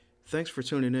Thanks for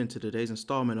tuning in to today's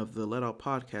installment of the Let Out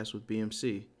Podcast with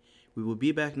BMC. We will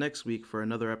be back next week for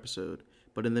another episode,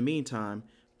 but in the meantime,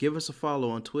 give us a follow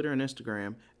on Twitter and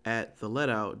Instagram at the Let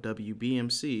Out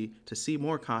WBMC to see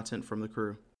more content from the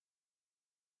crew.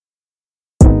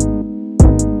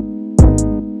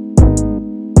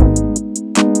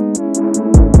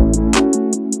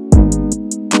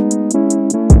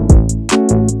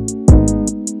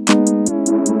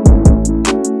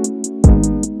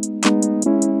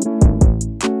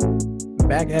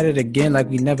 Back at it again like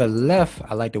we never left.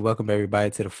 I'd like to welcome everybody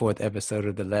to the fourth episode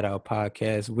of the Let Out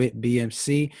Podcast with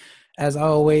BMC. As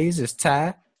always, it's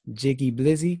Ty, Jiggy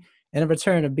Blizzy, and a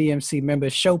return of BMC member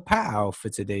Show Pow for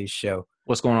today's show.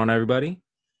 What's going on, everybody?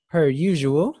 Per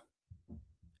usual.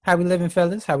 How we living,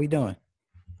 fellas? How we doing?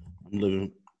 I'm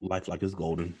living life like it's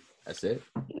golden. That's it.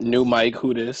 New mic,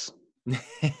 who this?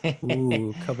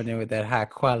 Ooh, coming in with that high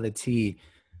quality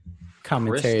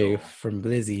commentary Crystal. from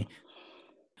Blizzy.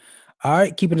 All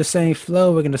right, keeping the same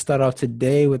flow, we're going to start off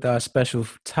today with our special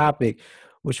topic,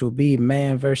 which will be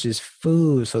man versus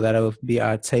food. So that'll be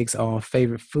our takes on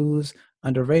favorite foods,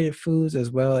 underrated foods,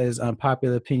 as well as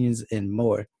unpopular opinions and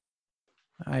more.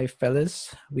 All right,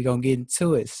 fellas, we're going to get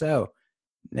into it. So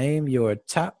name your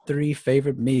top 3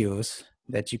 favorite meals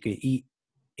that you could eat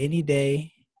any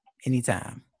day,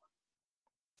 anytime.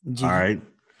 G- All right.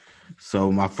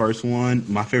 So my first one,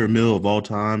 my favorite meal of all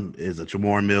time is a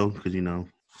Chamorro meal because,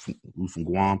 we're from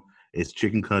Guam. It's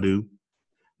chicken kaddu.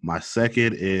 My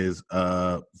second is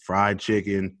fried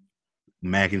chicken,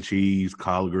 mac and cheese,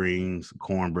 collard greens,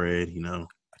 cornbread, Oh,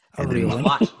 And really?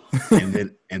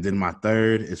 and then my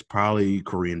third is probably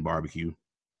Korean barbecue.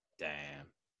 Damn.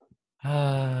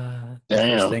 That's the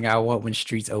Damn. first thing I want when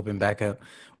streets open back up.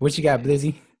 What you got,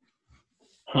 Blizzy?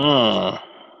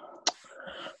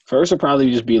 First would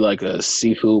probably just be like a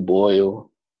seafood boil,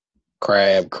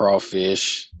 crab,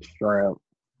 crawfish, shrimp,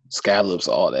 scallops,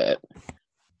 all that.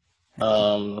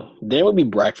 Then would be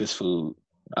breakfast food.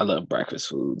 I love breakfast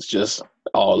foods, just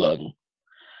all of them.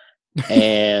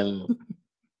 And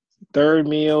third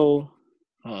meal,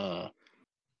 I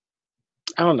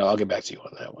don't know. I'll get back to you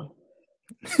on that one.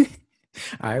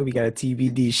 All right, we got a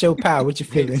TBD. Show Pow, what you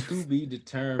feeling? To be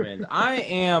determined. I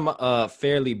am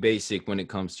fairly basic when it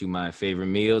comes to my favorite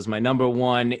meals. My number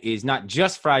one is not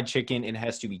just fried chicken. It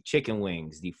has to be chicken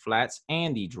wings, the flats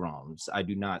and the drums. I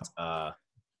do not, A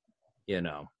man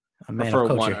of prefer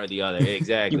culture. one or the other.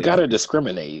 Exactly. You gotta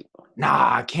discriminate.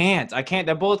 Nah, I can't.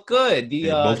 They're both good. They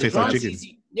both The taste like drums chicken.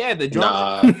 easy. Yeah, the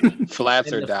drums. Nah, flats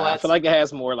And are the die. I flats- feel like it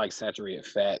has more like saturated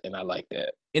fat, and I like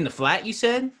that. In the flat, you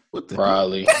said? What the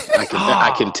Probably,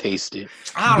 I can taste it.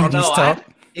 I don't BD's know. talk.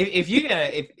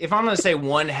 If I'm gonna say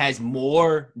one has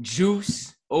more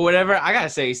juice or whatever, I gotta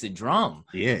say it's the drum.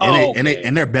 Yeah, Oh, and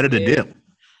they're better to Yeah. dip.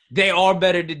 They are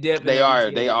better to dip. They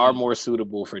are more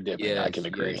suitable for dipping. Yes, I can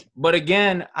agree. yes. But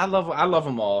again, I love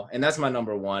them all, and that's my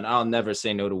number one. I'll never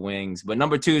say no to wings. But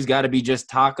number two's got to be just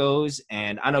tacos.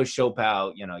 And I know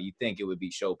Shopal, you think it would be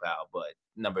Shopal, but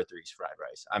number three is fried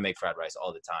rice. I make fried rice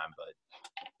all the time,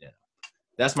 but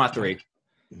that's my three.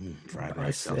 Fried I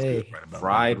rice sounds say. good. Right about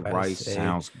Fried I rice say.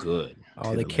 sounds good.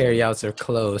 All the carryouts are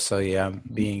closed, so yeah, I'm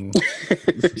being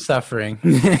suffering.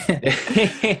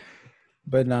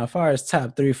 But now, as far as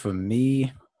top 3 for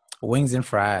me, wings and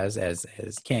fries, as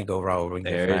can't go wrong with wings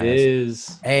and There fries. it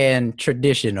is. And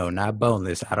traditional, not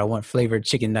boneless. I don't want flavored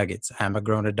chicken nuggets. I'm a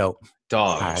grown adult.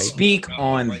 Dog, Alright. speak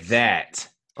on that.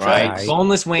 Right? Alright.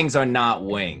 Boneless wings are not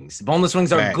wings. Boneless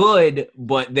wings are Facts. good,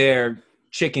 but they're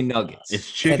chicken nuggets. It's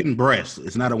chicken breast.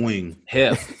 It's not a wing.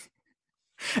 Hip.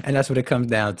 And that's what it comes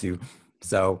down to.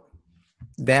 So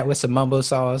that with some mumbo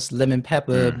sauce, lemon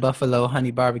pepper, buffalo,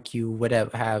 honey barbecue,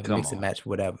 whatever, have Come mix and on. match,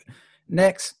 whatever.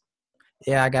 Next,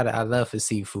 yeah, I love for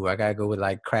seafood. I gotta go with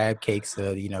like crab cakes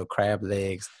or crab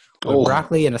legs. With Oh.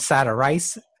 broccoli and a side of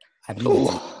rice. I need it.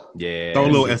 Oh, Yeah. Throw a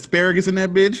little asparagus in that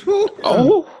bitch.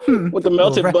 Woo. with the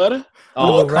melted Ra- butter. Oh,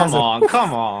 little come razzle- on.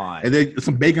 Come on. And then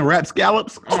some bacon wrapped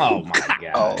scallops. Oh, my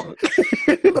God. Oh,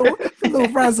 little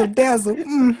razzle dazzle.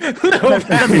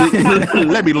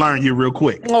 Let me learn you real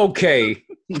quick. Okay.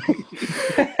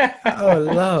 Oh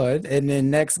Lord. And then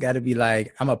next gotta be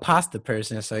like, I'm a pasta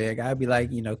person, so yeah, gotta be like,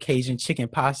 Cajun chicken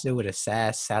pasta with a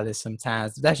salad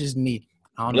sometimes. That's just me.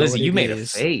 I don't know Lizzie, what you it made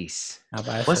is. a face. I'm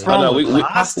about to What's say, wrong no, with we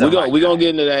pasta, we my gonna guy? get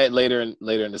into that later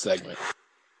in the segment.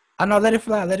 I know, let it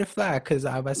fly, because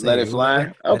I was Let it fly. let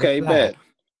it Okay, fly. bet.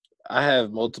 I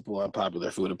have multiple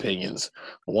unpopular food opinions.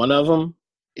 One of them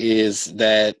is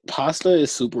that pasta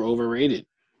is super overrated.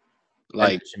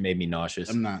 Like, That shit made me nauseous.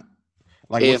 I'm not.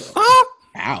 Like, if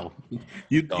ow.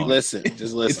 You listen,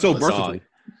 just listen. It's so listen. versatile. Dog.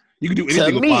 You can do To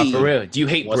anything with me- pasta. For real. Do you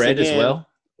hate Once bread as again- well?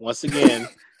 Once again,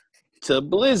 to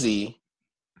Blizzy,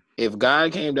 if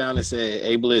God came down and said,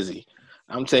 "Hey, Blizzy,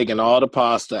 I'm taking all the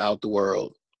pasta out the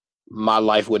world," my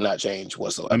life would not change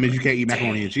whatsoever. That means you can't eat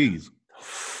macaroni and cheese.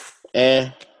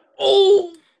 And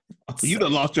You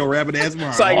done lost your rabbit ass mind.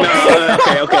 it's like,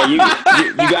 no, okay. You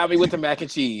got me with the mac and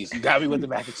cheese. You got me with the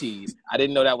mac and cheese. I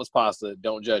didn't know that was pasta.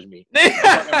 Don't judge me. I'm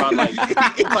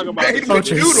talking about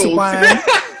noodles.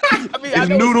 I mean, It's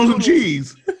noodles and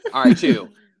cheese. All right, chill.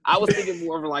 I was thinking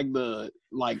more of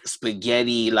like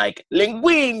spaghetti, like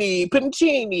linguine,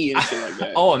 pancini, and shit like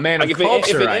that. Oh, man, Like of if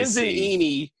culture, it I ends in see.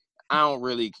 "ini," I don't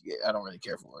really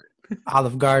care for it.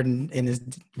 Olive Garden and his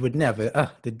would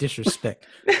never. The disrespect.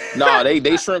 No, they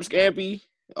shrimp scampi.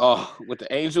 Oh, with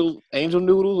the angel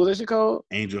noodles. What is it called?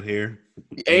 Angel hair.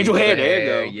 Angel hair. There you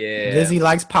go. Yeah. Lizzie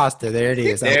likes pasta. There it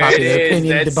is. There Unpopular it is.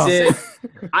 opinion That's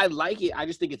debunked. I like it. I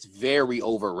just think it's very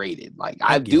overrated. Like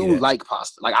I I get do it. like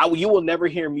pasta. Like you will never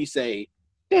hear me say,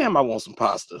 "Damn, I want some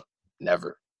pasta."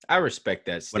 Never. I respect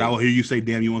that. But I will hear you say,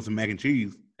 "Damn, you want some mac and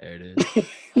cheese?" There it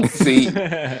is. See,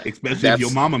 Especially if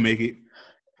your mama make it.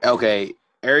 okay.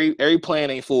 Every plan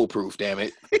ain't foolproof. Damn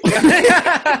it.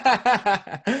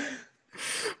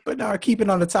 But now, keeping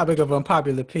on the topic of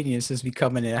unpopular opinions, since we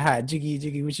coming in hot,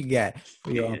 Jiggy, what you got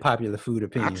for your unpopular food I'll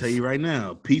opinions? tell you right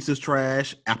now, pizza's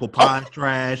trash, apple pie's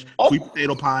trash, sweet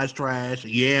potato pie's trash,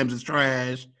 yams is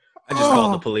trash, I just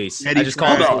called the police. Eddie I just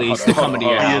called the trash. police to come into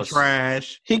your Hold on. house.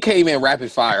 trash. He came in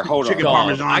rapid fire. Hold Chicken on.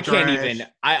 Dog, Parmesan I can't trash. even.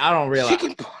 I don't realize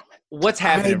Chicken. what's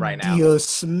happening right now.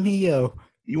 Dios mío.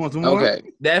 You want some more? Okay.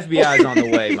 The FBI is on the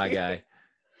way, my guy.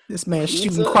 This man Pizza?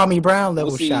 shooting Kwame Brown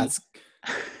level Well, see, shots.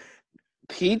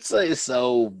 Pizza is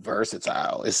so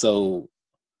versatile. It's so,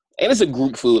 and it's a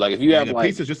group food. Like if you Yeah, have the like,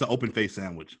 pizza's just an open face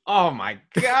sandwich. Oh my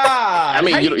god! I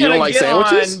mean, How you don't gonna like get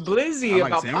sandwiches? on Blizzy I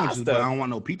like about sandwiches, pasta. but I don't want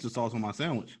no pizza sauce on my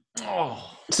sandwich.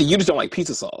 Oh, see, you just don't like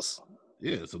pizza sauce.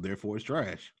 Yeah, so therefore it's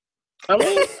trash. I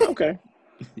mean, okay.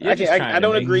 you're I just can- trying I to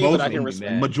don't make agree, me but I can mad.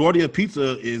 respect. Majority of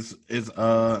pizza is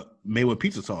made with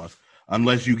pizza sauce,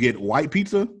 unless you get white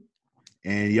pizza,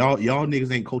 and y'all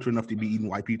niggas ain't culture enough to be eating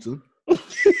white pizza.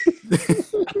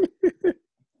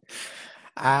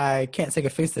 I can't take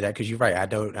offense to that because you're right. I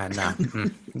don't. I nah.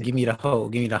 Give me the whole.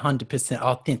 Give me the 100%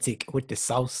 authentic with the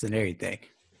sauce and everything.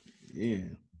 Yeah,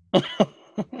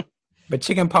 But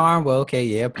chicken parm, well, okay,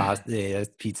 yeah, pasta, yeah, that's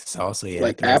pizza sauce. So yeah,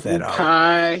 Like throws apple that out.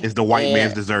 pie. it's the white and-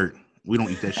 man's dessert. We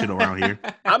don't eat that shit around here.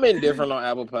 I'm indifferent on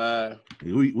apple pie.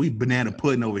 We banana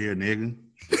pudding over here, nigga.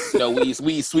 No, we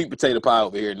eat sweet potato pie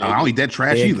over here, I don't nigga. eat that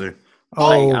trash Big. either.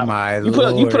 Oh Like, my You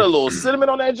lord! put a little cinnamon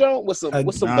on that joint with some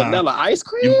Nah. vanilla ice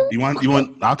cream. You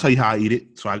want? I'll tell you how I eat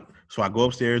it. So I go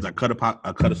upstairs. I cut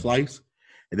a slice,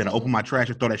 and then I open my trash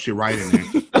and throw that shit right in there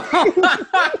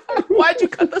Why'd you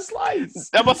cut the slice?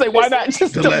 I'm gonna say, why not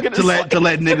just to don't let get to a let to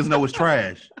let niggas know it's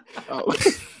trash. Oh.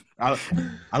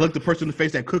 I look the person in the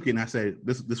face that cook it and I say,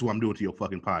 "This is what I'm doing to your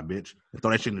fucking pie, bitch." And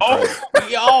throw that shit in the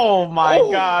trash. Oh my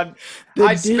god! The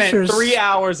I spent dishers- 3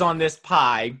 hours on this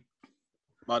pie.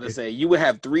 About to say, you would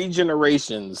have 3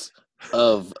 generations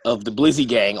of the Blizzy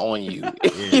gang on you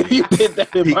if you did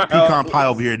that in my Pecan house. pie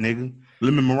over here, nigga.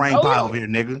 Lemon meringue Oh, pie yeah. over here,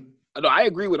 nigga. No, I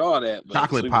agree with all that. But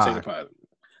Chocolate sweet pie. potato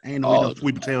Ain't no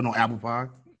sweet potato, no apple pie.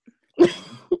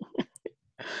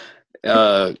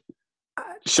 pie.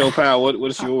 Chopin, what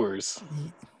is yours?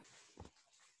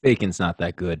 Bacon's not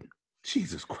that good.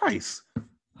 Jesus Christ.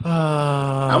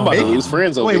 I'm about to lose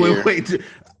friends over here. Wait.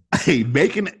 Hey,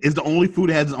 bacon is the only food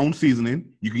that has its own seasoning.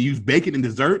 You can use bacon in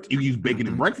dessert. You can use bacon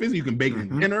in breakfast. You can bacon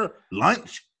in dinner,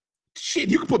 lunch. Shit,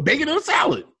 you can put bacon in a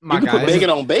salad. My You can put guy, bacon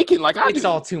on bacon like I it's do.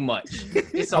 all too much.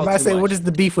 It's I'm all about to too say, much. what is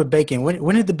the beef with bacon?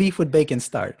 When did the beef with bacon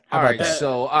start? How All about right, that?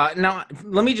 so now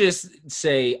let me just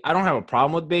say I don't have a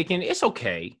problem with bacon. It's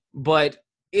okay, but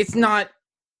it's not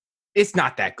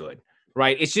that good,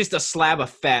 right? It's just a slab of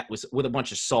fat with a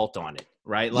bunch of salt on it,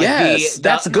 right? Yes,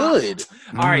 that's good.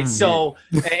 All right, so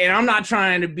and I'm not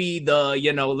trying to be the,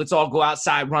 let's all go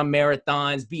outside, run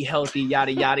marathons, be healthy,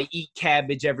 yada yada, eat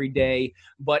cabbage every day.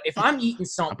 But if I'm eating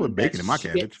something, put bacon that's in my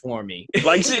shit cabbage. for me,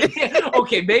 Like shit.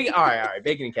 okay, bacon. All right,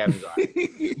 bacon and cabbage, all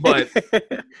right.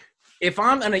 But if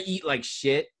I'm gonna eat like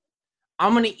shit,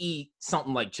 I'm gonna eat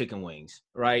something like chicken wings,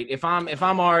 right? If I'm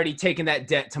already taking that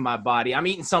debt to my body, I'm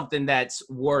eating something that's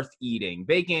worth eating.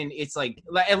 Bacon, it's like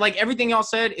everything else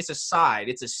said, it's a side,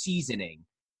 it's a seasoning.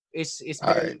 It's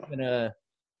better than a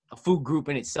food group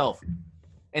in itself.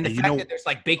 And the fact that there's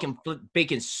like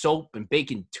bacon soap and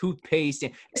bacon toothpaste,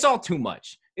 and it's all too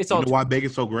much. It's all You know why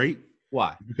bacon's so great?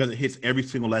 why? Because it hits every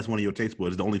single last one of your taste buds.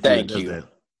 It's the only food that Thank does you. that.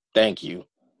 Thank you.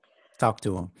 Talk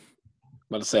to him.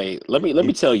 I'm about to say, let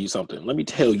me tell you something. Let me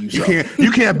tell you something.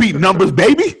 You can't beat numbers,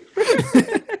 baby.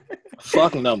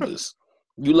 Fuck numbers.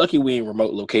 You lucky we in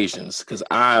remote locations, because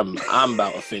I'm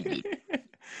about offended.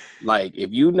 Like,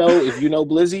 if you know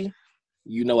Blizzy,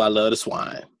 you know I love the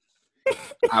swine.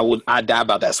 I die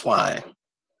about that swine.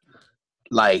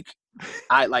 Like,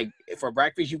 for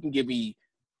breakfast, you can give me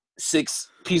 6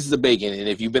 pieces of bacon, and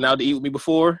if you've been out to eat with me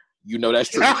before, you know that's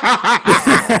true.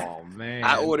 Oh man.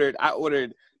 I ordered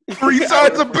 3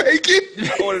 sides of bacon.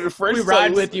 I ordered a French We ride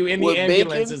toast with you in the with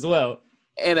ambulance bacon as well.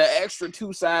 and an extra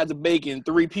 2 sides of bacon,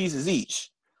 3 pieces each.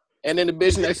 And then the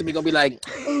bitch next to me gonna be like,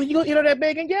 "Oh, you gonna eat all that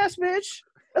bacon? Yes, bitch.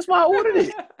 That's why I ordered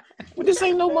it. But this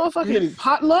ain't no motherfucking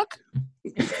potluck."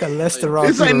 Cholesterol.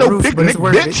 This through ain't the no roof, but picnic, it's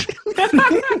worth bitch.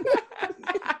 it.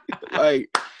 Like,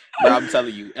 bro, I'm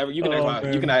telling you, you can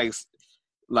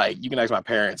ask my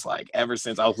parents. Like, ever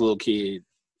since I was a little kid,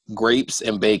 grapes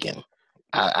and bacon,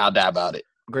 I'll die about it.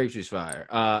 Grape juice fire.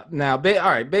 Now, all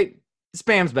right,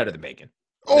 spam's better than bacon.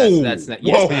 Oh, That's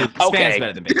whoa. spam's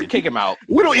better than bacon. Kick him out.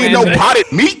 We don't eat no Spam's potted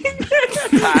meat.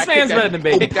 Spam's better than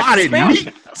bacon. Potted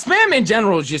meat. Spam in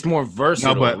general is just more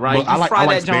versatile, right? but I You like fry spam.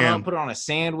 that joint up, put it on a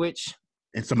sandwich,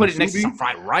 And some put it next to musubi. some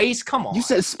fried rice. Come on. You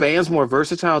said spam's more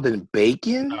versatile than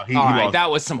bacon? All right, that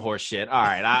was some horse shit. All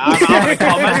right, I'm gonna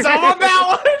call myself on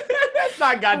that one. That's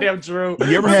not goddamn true.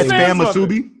 You ever had spam Spam's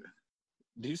musubi?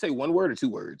 Did you say 1 word or 2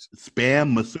 words?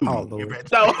 Spam musubi. Oh, You Lord. ever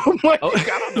had No, spam? I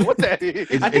don't know what that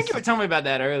is. I think you were telling me about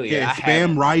that earlier. Yeah, I it's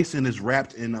haven't. spam rice and it's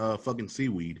wrapped in fucking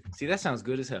seaweed. See, that sounds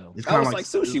good as hell. It's That kind was of like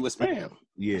sushi with spam.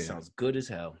 Yeah, That sounds good as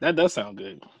hell. That does sound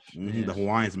good. mhm, the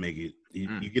Hawaiians make it. You,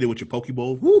 Mm. you get it with your poke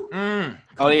bowl. Woo.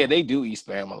 Oh yeah, they do eat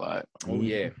spam a lot. Oh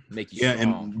yeah, make you Yeah,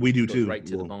 strong. and we do Goes too. right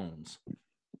to the Well, bones.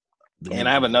 And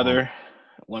I have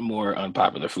one more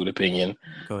unpopular food opinion.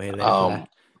 Go ahead. Let it fly.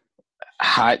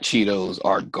 Hot Cheetos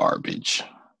are garbage.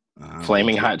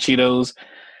 Flaming hot Cheetos.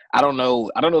 I don't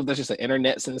know if that's just an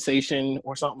internet sensation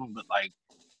or something, but like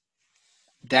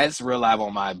that's real live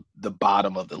on the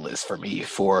bottom of the list for me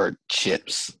for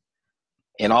chips.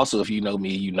 And also, if you know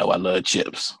me, you know I love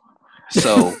chips.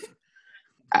 So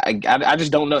I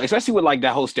just don't know, especially with like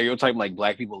that whole stereotype, like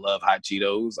black people love hot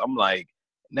Cheetos. I'm like,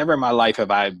 never in my life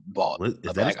have I bought. Is a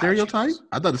that a bag of Hot stereotype? Cheetos.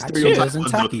 I thought the Hot stereotype Cheetos and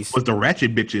was Takis. was the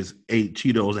ratchet bitches ate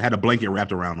Cheetos and had a blanket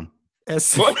wrapped around them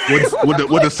That's with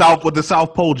the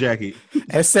South Pole jacket.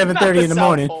 at 7:30 in the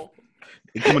morning.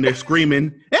 They come in there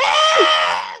screaming.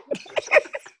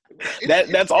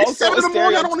 That's also It's 7 in the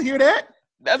morning. I don't want to hear that.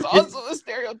 That's also a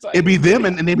stereotype. It'd be them,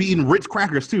 and they be eating Ritz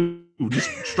crackers too, just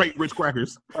straight Ritz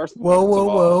crackers.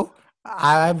 Whoa.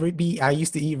 I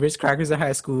used to eat Ritz crackers in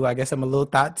high school. I guess I'm a little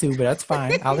thought too, but that's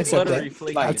fine. I'll accept Buttery that.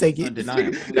 flaky I'll is take it.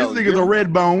 undeniable. This nigga's a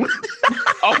red bone.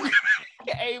 Oh,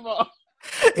 Amo.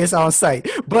 It's on site.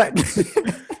 But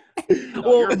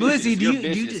Well, Blizzy,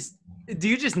 do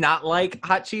you just not like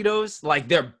hot Cheetos? Like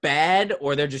they're bad,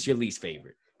 or they're just your least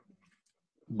favorite?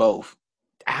 Both.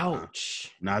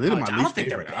 Ouch. Nah, they're my Ouch. least I don't think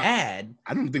favorite. they're bad.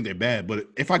 I don't think they're bad, but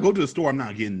if I go to the store, I'm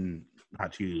not getting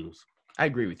hot Cheetos. I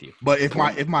agree with you. But if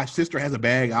my sister has a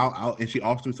bag, I'll and she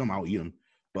offers me some, I'll eat them.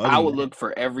 But I would look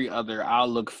for I'll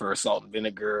look for salt and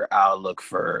vinegar. I'll look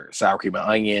for sour cream and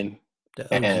onion.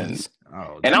 And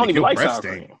I don't even like sour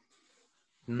cream.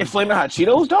 And Flamin' Hot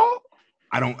Cheetos, dog?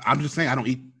 I'm just saying I don't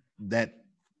eat that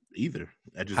either.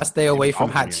 I stay away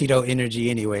from hot Cheeto energy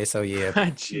anyway. So yeah,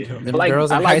 Hot Cheetos. them Like-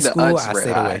 girls I in like high the school, Utz I Red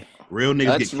stayed Hot. away. Real niggas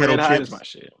That's get Red kettle Hot chips. is my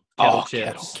shit. Kettle Oh,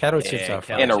 chips. Kettle chips are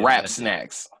fine. And the chips, wrap that's it.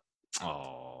 snacks.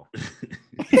 Oh.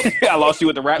 I lost you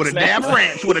with the wrap With a snacks. dab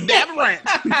ranch. With a dab ranch.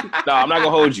 No, I'm not gonna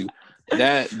hold you.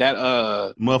 That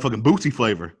Motherfucking bootsy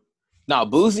flavor.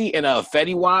 Boozy and a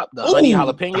Fetty Wap, the honey Ooh,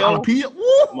 jalapeno.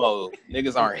 Woo! Mo,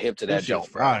 niggas aren't hip to that That shit's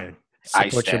joke, bro. fire.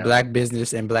 Support your stamp. black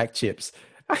business and black chips.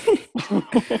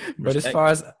 But as far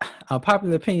as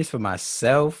unpopular opinions for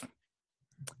myself,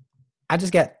 I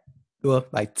just got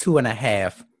like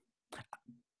 2.5.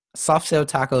 Soft shell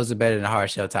tacos are better than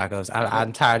hard shell tacos.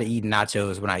 I'm tired of eating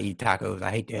nachos when I eat tacos. I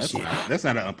hate that shit. That's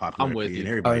not an unpopular I'm with opinion. you.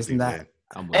 Everybody it's thinks not. that.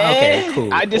 I'm with Okay,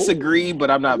 cool. I disagree,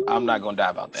 but I'm not gonna die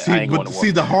about that. I See, ain't going but to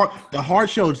see war. the hard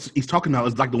shell he's talking about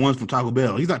is like the ones from Taco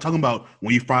Bell. He's not talking about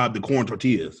when you fry up the corn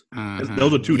tortillas. Mhm.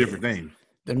 Those are two Yeah. different things.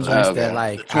 Them joints Okay. that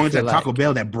like The joints I at feel Taco like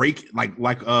Bell that break like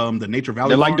the Nature Valley.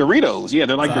 They're like bar. Doritos. Yeah,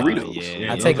 they're like Exactly. Doritos.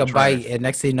 Yeah. I those take are a bite trash. and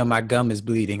next thing you know my gum is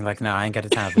bleeding. Like I ain't got the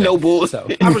time for that. No bull. So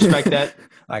I respect that.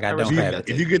 like I I don't respect have that.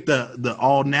 it. If you get the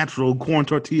all natural corn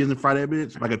tortillas and fry that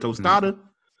bitch like a tostada,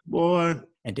 boy.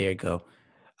 And there you go.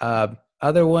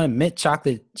 Other one, mint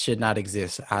chocolate should not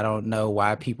exist. I don't know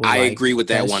why people. I like agree with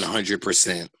that sh-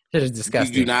 100%. Shit is You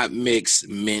disgusting. do not mix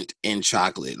mint and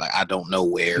chocolate. Like I don't know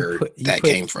where you that put-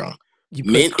 came from. You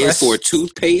put Mint is crust- for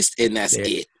toothpaste, and that's There.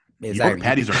 it. York Exactly.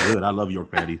 patties are good. I love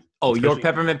York patties. Oh, your Especially-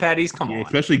 peppermint patties? Come Yeah, on.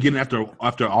 especially getting after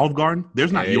Olive Garden.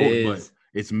 There's not There York, it but is.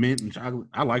 It's mint and chocolate.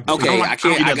 I like it. Okay, I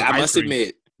don't eat it as I ice must cream.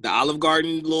 admit, the Olive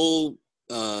Garden little,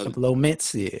 The little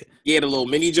mints, yeah. the little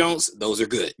mini Jones, those are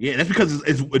good. Yeah, that's because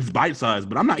it's bite sized,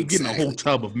 but I'm not getting a whole Exactly.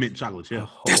 tub of mint chocolate chip.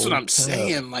 That's what I'm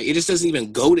saying. Like, it just doesn't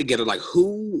even go together. Like,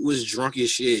 who was drunk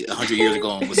as shit 100 years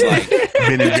ago and was like,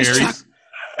 Ben and Jerry's. just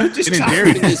Ben and chocolate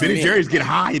Jerry's, is Ben and mint. Jerry's get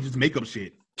high and just make up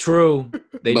shit. True.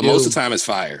 They But do. most of the time, it's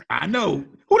fire. I know.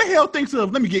 Who the hell thinks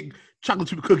of, let me get chocolate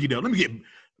chip cookie dough. Let me get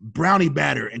brownie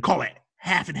batter and call it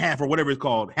half and half or whatever it's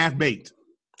called, half baked.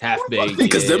 half baked.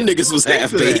 Because them niggas was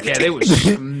half baked. Yeah, they were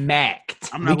smacked.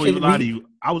 I'm not going to lie to you.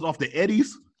 I was off the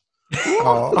Eddies.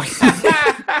 Oh.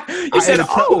 You said, I this ate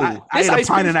a ice pint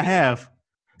cream- and a half.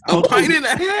 A pint and a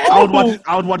half.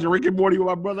 I was watching Rick and Morty with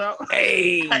my brother out.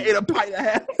 Hey. I ate a pint and a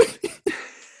half.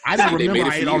 I didn't They remember made it I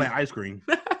for ate all you. that ice cream.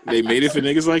 They made it for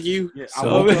niggas like you. Yeah, I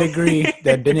So woke we up, can agree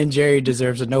that Ben and Jerry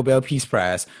deserves a Nobel Peace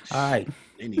Prize. All right.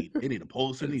 They need a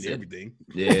pulse. They need everything.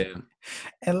 Yeah.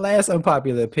 And last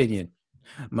unpopular opinion.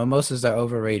 Mimosas are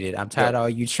overrated. I'm tired of all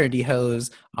you trendy hoes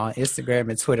on Instagram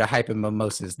and Twitter hyping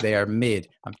mimosas. They are mid.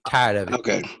 I'm tired of it.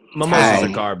 Okay. Mimosas are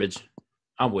Um, garbage.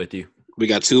 I'm with you. We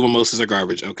got 2 mimosas are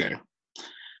garbage. Okay.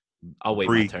 I'll wait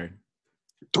my 3. turn.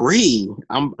 3.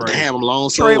 I'm long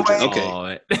soldier. Treyway. Okay.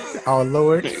 Oh, Oh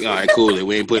Lord. All right, cool.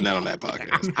 We ain't putting that on that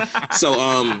podcast. So,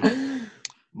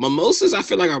 mimosas, I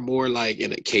feel like are more like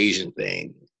an occasion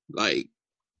thing. Like,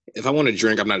 if I want to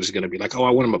drink, I'm not just gonna be like, oh, I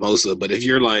want a mimosa. But if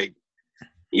you're like,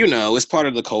 it's part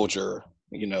of the culture,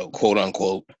 quote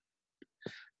unquote.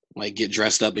 Like, get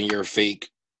dressed up in your fake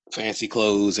fancy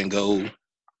clothes and go,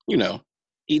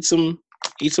 eat some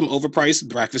overpriced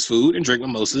breakfast food and drink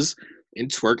mimosas and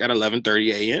twerk at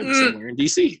 11:30 a.m. somewhere in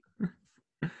DC.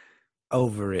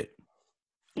 Over it.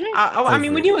 I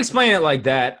mean, when you explain it like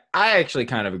that, I actually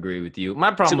kind of agree with you. My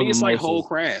To problem me, with it's like mimosas- whole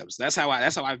crabs. That's how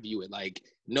I view it. Like,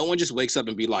 no one just wakes up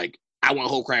and be like, I want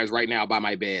whole crabs right now by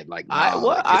my bed. Like, nah,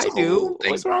 what like, I it's a whole do?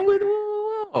 thing. What's wrong with?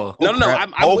 Oh, No.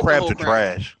 I'm whole with the crabs whole are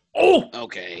crab. trash. oh,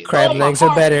 Okay. Crab Oh, my legs are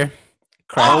heart. better.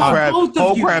 Crab. both of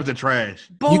Whole you. crabs are trash.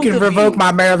 You both can of revoke you.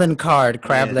 my Maryland card.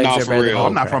 Crab Yeah. legs Nah, are for better than real. whole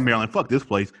I'm not crab. from Maryland. Fuck this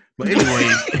place. But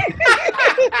anyways,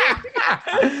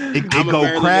 it I'm a go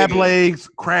Maryland crab nigga. legs,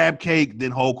 crab cake,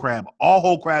 then whole crab. All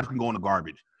whole crabs can go in the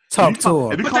garbage. Talk If to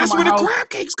you him. But come that's to where my the house, crab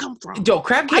cakes come from. Yo,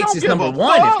 crab I cakes don't is give number a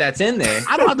 1 if fuck. that's in there.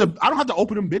 I don't have to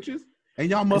open them bitches. And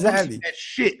y'all motherfuckers Exactly. eat that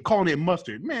shit calling it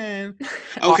mustard. Man.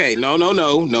 Okay, no.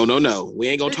 We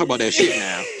ain't gonna talk about that shit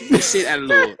now. This shit add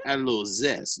a little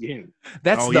zest. Yeah.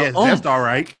 That's Oh the yes, that's all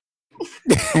right. But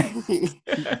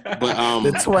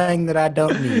The twang that I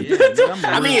don't need.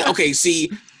 I mean, okay, see,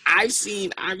 I've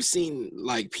seen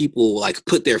like people like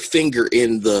put their finger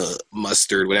in the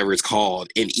mustard, whatever it's called,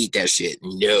 and eat that shit.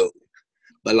 No.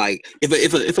 But like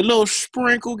if a little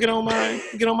sprinkle get on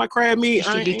my crab meat,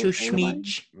 I ain't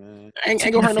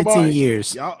gonna hurt 15 nobody.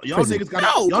 years. Y'all Prison. niggas gotta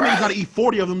No, y'all bruh. niggas gotta eat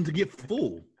 40 of them to get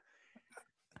full.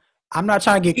 I'm not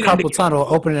trying to get carpal tunnel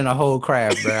opening a whole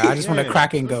crab, bro. I just want to Yeah.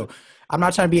 crack and go. I'm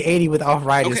not trying to be 80 with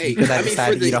arthritis Okay, because I I mean,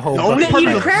 decided for to eat the- a whole the only bucket Then eat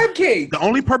of a crab. crab cake. The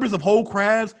only purpose of whole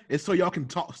crabs is so y'all can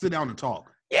sit down and talk.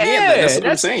 Yeah, that's what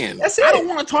I'm saying. That's I it. don't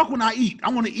want to talk when I eat. I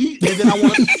want to eat and then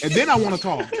I want to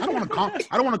talk. I don't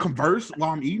want to converse while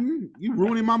I'm eating. You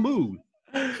ruining my mood.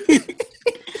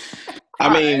 I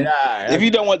mean, Alright. if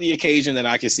you don't want the occasion, then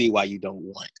I can see why you don't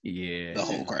want Yeah, the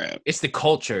whole crab. it's the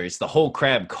culture. It's the whole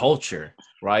crab culture,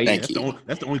 right? Thank you.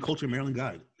 That's the only culture Maryland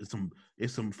got. It's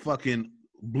some fucking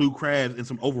blue crabs and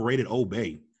some overrated Old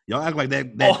Bay. Y'all act like that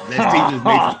season is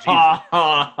made from cheese.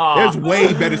 There's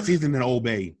way better season than Old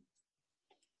Bay.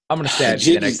 I'm gonna stab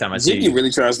you the next time I see Jiggy you.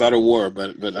 really trying to start a war,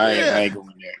 but I ain't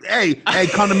going there. Hey,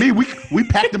 come to me. We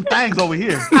pack them things over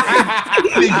here.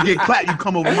 You need to get clapped. You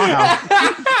come over my house.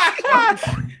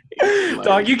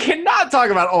 Dog, you cannot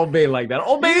talk about Old Bay like that.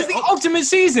 Old Bay is the ultimate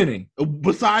seasoning.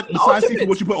 Besides ultimate. seafood,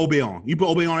 what you put Old Bay on? You put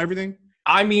Old Bay on everything?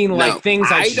 I mean, like No, things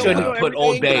I don't shouldn't know put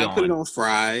Old everything, Bay but I put it on. on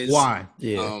fries. Why?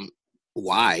 Yeah.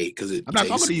 Why? Because it I'm not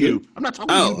tastes talking to you. good. I'm not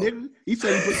talking Oh. to you, nigga. He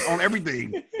said he put it on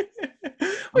everything. What do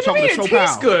you talking mean to it Chow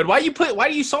tastes Pao. good? Why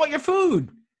do you salt your food?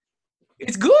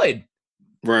 It's good.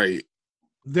 Right.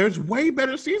 There's way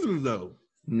better seasonings though.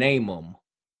 Name them.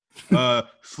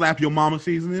 Slap your mama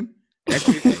seasoning. That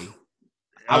shit.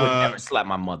 I would never slap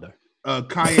my mother.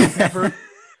 Cayenne pepper.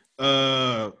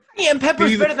 Cayenne pepper is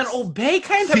Season- better than Old Bay.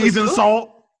 Cayenne pepper is Seasoned good.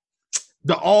 salt.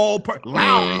 The all purpose.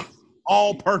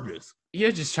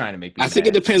 You're just trying to make me I think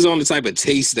it mad. depends on the type of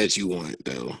taste that you want,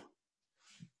 though.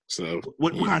 So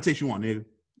What kind of taste you want, nigga?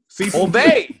 Seafood. Old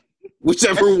Bay.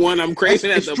 whichever one I'm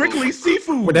craving at It's the strictly moment.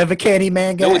 seafood. Whatever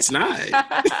Candyman got. No, it's not.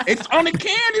 It's on the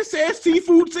can. It says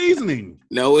seafood seasoning.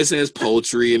 No, it says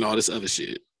poultry and all this other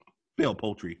shit. Spell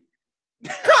poultry.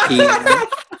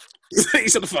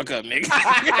 Shut the fuck up, nigga.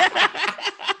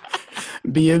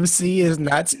 BMC is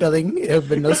not spelling,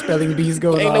 but no spelling bees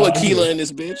going Ain't on. no Aquila in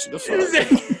this bitch. The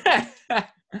fuck?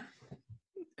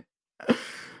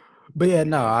 But yeah,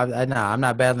 no, I'm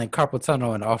not battling carpal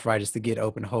tunnel and arthritis to get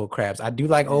open whole crabs. I do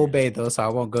like Old Bay though, so I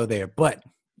won't go there. But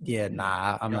yeah,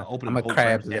 nah, I'm a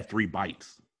crab. Have 3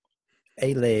 bites.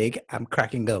 A leg. I'm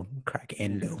crack and go. Crack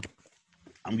and go.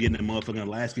 I'm getting them motherfucking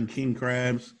Alaskan king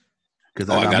crabs because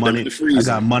I got them money. in the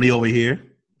freezer. I got money over here.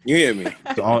 You hear me?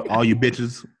 So all you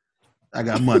bitches, I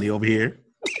got money over here.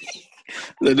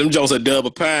 Let them Jones a dub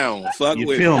a pound. Fuck You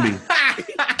with feel me?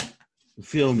 You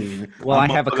feel me? Well,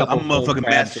 I have a couple. I'm a motherfucking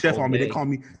crabs master chef all on me. day.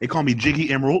 They call me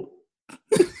Jiggy Emerald.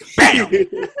 Bam,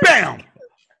 bam.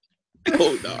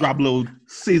 Oh, no. Drop a little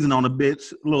season on the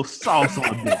bitch, a little sauce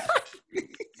on the bitch.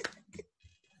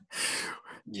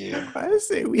 Yeah. I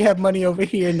say we have money over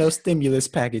here, no stimulus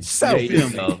package. So There you feel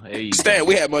me? go. There you Stan, go.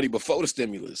 we had money before the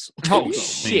stimulus. Oh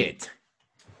shit!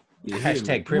 You hear me?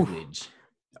 Hashtag privilege.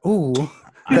 ooh,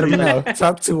 I let know, him you know. like,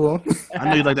 Talk to him. I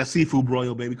know you like that seafood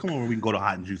broil, baby. Come on, we can go to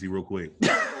Hot and Juicy real quick.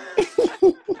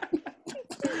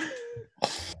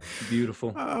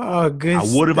 Beautiful. Oh, good. I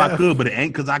would if I stuff. could, but it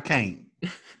ain't because I can't.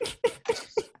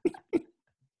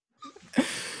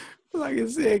 Like I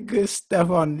said, good stuff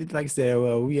on. Like I said,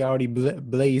 well, we already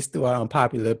blazed through our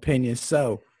unpopular opinions.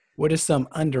 So, what is some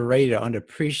underrated or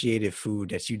underappreciated food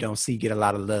that you don't see get a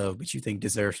lot of love, but you think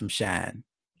deserves some shine?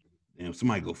 Damn,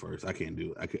 somebody go first. I can't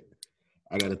do it.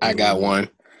 I got one.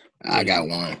 I got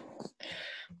one.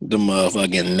 The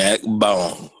motherfucking neck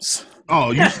bones.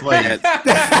 Oh, you slave.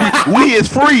 We is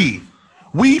free.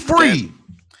 We free.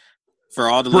 For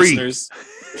all the Free. listeners,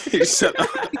 shut up.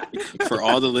 For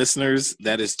all the listeners,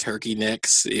 that is turkey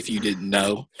necks, if you didn't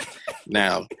know.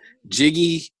 Now,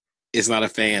 Jiggy is not a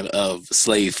fan of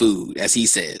slave food, as he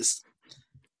says.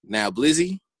 Now,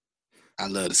 Blizzy, I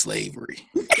love the slavery.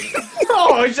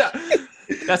 Oh,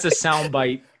 that's a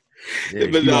soundbite. Yeah,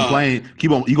 But, keep on playing.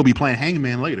 Keep on. You gonna be playing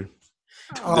Hangman later.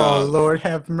 Oh, Dog. Lord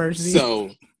have mercy. So,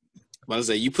 what I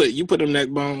say, you put them neck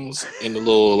bones in the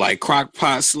little like crock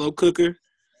pot slow cooker.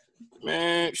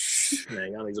 Man,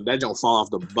 y'all niggas, that don't fall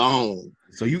off the bone.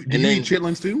 So do And you then- eat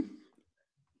chitlins too?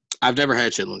 I've never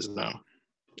had chitlins, no.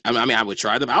 I mean, I would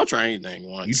try them. I'll try anything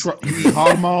once. You eat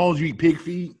hog maws? You eat pig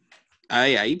feet?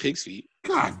 I eat pig's feet.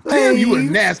 God damn, you a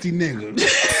nasty nigga.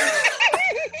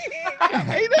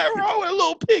 Ain't that wrong with a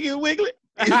little pig and wiggly?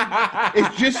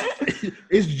 It's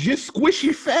just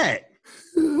squishy fat.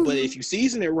 But if you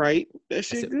season it right, that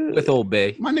shit good. With Old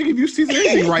Bay. My nigga, if you season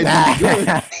anything right,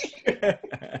 it's good.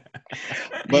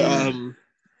 But I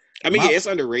mean, yeah, it's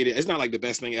underrated. It's not like the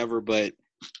best thing ever, but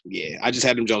yeah, I just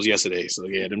had them Jones yesterday, so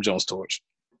yeah, them Jones torch.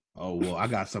 Oh well, I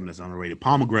got something that's underrated.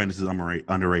 Pomegranates is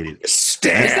underrated. Is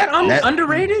that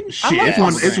underrated? Shit, I love it's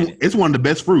pomegranate. it's one of the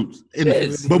best fruits. It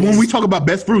is. But when we talk about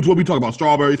best fruits, what we talk about?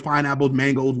 Strawberries, pineapples,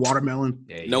 mangoes, watermelon.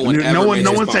 Yeah, No you- one ever No one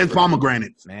mentions says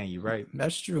pomegranates. Man, you're right.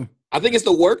 That's true. I think it's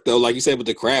the work though, like you said with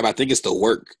the crab. I think it's the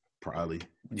work. Probably.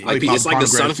 Like it's like the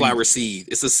pomegranate sunflower seed.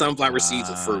 It's the sunflower seeds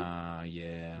of fruit.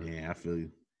 Yeah. Yeah, I feel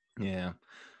you. Yeah.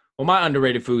 Well, my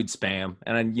underrated food, Spam,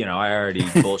 and I already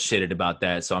bullshitted about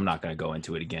that, so I'm not going to go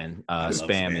into it again. love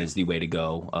Spam Spam. is the way to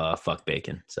go. Fuck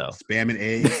bacon. So Spam and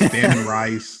eggs, spam and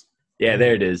rice. yeah,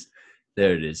 there it is.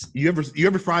 There it is. You ever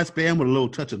fry spam with a little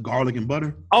touch of garlic and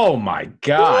butter? Oh my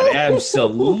God,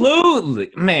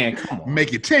 absolutely, man! Come on,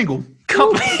 Make it tingle.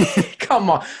 come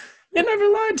on! They never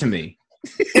lied to me.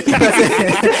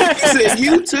 Said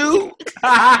you too?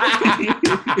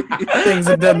 Things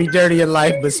have done me dirty in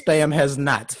life, but spam has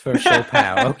not for sure,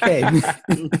 pal. Okay.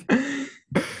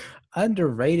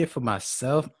 Underrated for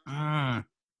myself. I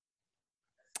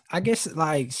guess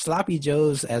like Sloppy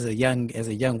Joe's as a young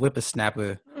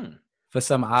whippersnapper for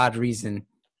some odd reason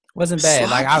wasn't bad.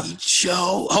 Sloppy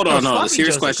Joe. Hold on, no. Sloppy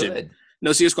Serious Joes are question. good.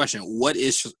 No, serious question. What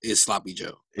is Sloppy Joe?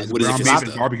 Like, It's what is it ground beef consist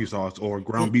and of? barbecue sauce or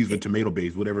ground beef with tomato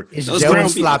base, whatever. it's Those Joe ground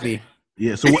and beef, Sloppy. okay.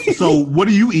 Yeah. So what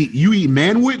do you eat? You eat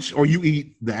manwich or you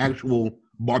eat the actual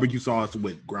barbecue sauce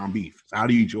with ground beef? So how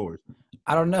do you eat yours?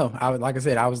 I don't know. Like I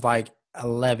said, I was like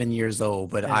 11 years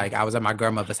old, but I was at my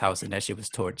grandmother's house and that shit was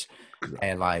torch.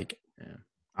 And like,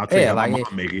 I'll tell you how like my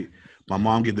mom make it. My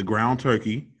mom get the ground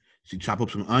turkey. She chop up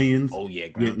some onions. Oh yeah,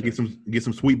 Get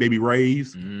some sweet baby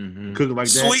rays. Mm-hmm. Cook it like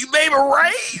that. Sweet baby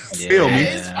Ray. Feel me?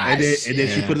 Yeah. And then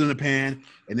she put it in the pan,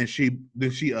 and then she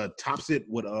tops it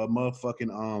with a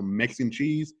motherfucking Mexican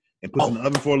cheese and puts it in the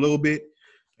oven for a little bit,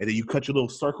 and then you cut your little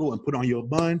circle and put it on your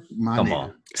bun. Come nigga.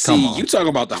 on. See, on. you talk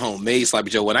about the homemade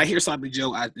Sloppy Joe. When I hear Sloppy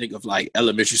Joe, I think of like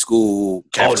elementary school Oh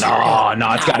cafeteria.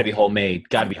 no, it's got to be homemade.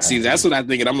 Got to be. See, that's what I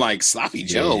think, and I'm like, Sloppy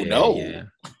Joe, no. Yeah.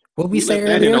 what we We say left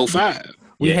that earlier? in 05.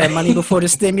 We Yeah. had money before the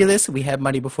stimulus.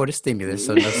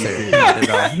 So no sir. Not at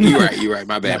all. You're right.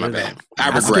 My bad. Not at all.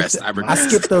 I regressed. I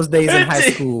skipped those days in high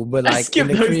school, but I like in skipped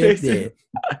the those crib, days. yeah.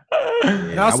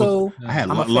 And also, I had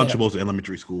I'm a fan. Lunchables in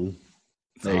elementary school.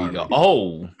 There you go. Sorry.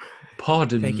 Oh,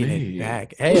 pardon Taking me. it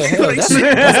back. Hey, hell, that's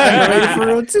underrated for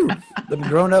real too. Them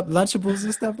grown up Lunchables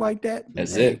and stuff like that.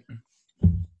 That's Hey. it.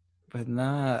 But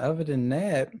nah, other than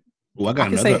that, Well, I got I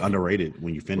can another say- underrated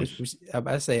when you finish.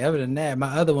 I say other than that, my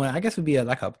other one I guess would be a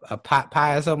pot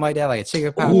pie or something like that, like a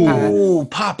chicken pot pie. Ooh,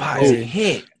 Popeye's a Oh.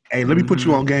 hit. Hey, let me put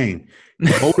you on game.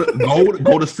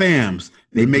 Go to Sam's.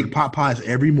 They make pot pies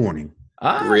every morning.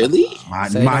 Ah, Really? My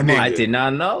Say no more. nigga I did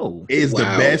not know. is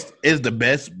Wow. the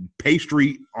best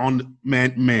pastry on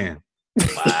man.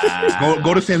 Wow.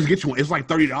 Go to Sam's, get you one. It's like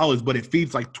 $30, but it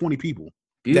feeds like 20 people.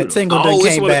 That Beautiful. tingle done Oh,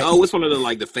 came back. it's one of the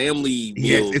like the family.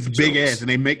 Yes, meal it's big joints. ass, and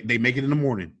they make it in the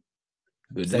morning.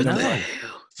 Good Say to no What the know.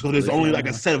 hell? So there's only like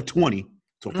a set of 20.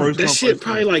 So first That come, shit first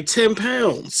probably serve. like 10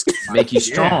 pounds. Make you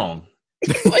Yeah. strong.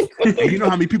 Like, what the- And you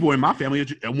know how many people in my family,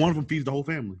 and one of them feeds the whole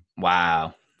family.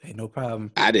 Wow. Hey, no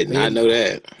problem. I did not know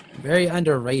that. Very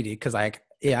underrated because like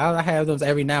I have those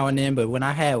every now and then, but when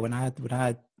I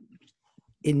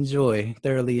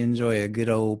thoroughly enjoy a good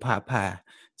old pot pie.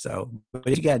 So,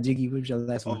 but you got Jiggy. What's your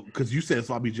last Oh, one? because you said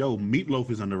Sloppy Joe, meatloaf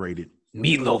is underrated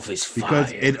Meatloaf is because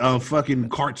fire. in fucking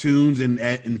cartoons and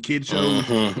kid shows,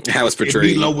 Mhm. How it's and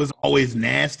portrayed. meatloaf was always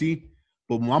nasty.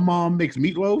 But when my mom makes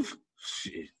meatloaf,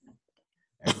 shit,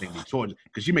 that thing be torture.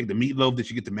 Because she make the meatloaf, then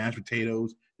she get the mashed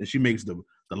potatoes, then she makes the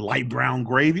light brown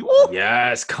gravy. Woo!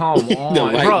 Yes, come The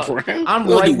on. white Bro, brown. I'm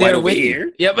We'll do right white there over with here.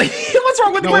 you. Yeah, but what's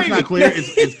wrong with the No, it's gravy? not clear.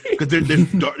 It's because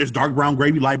there's dark brown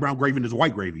gravy, light brown gravy, and there's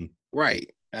white gravy. Right.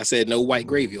 I said no white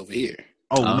gravy over here.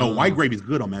 Oh no, Oh. white gravy is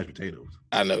good on mashed potatoes.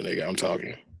 I know, nigga. I'm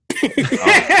talking.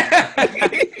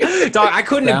 Dog, I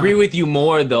couldn't Yeah. agree with you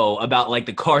more though about like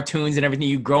the cartoons and everything.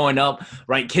 You growing up,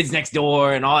 right? Kids Next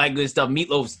Door and all that good stuff.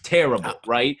 Meatloaf's terrible,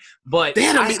 right? But They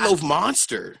had a I- meatloaf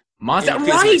monster. monster, in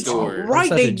Kids right? Next Door. Right,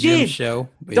 Such they a gym did. show.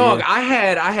 But Dog, yeah.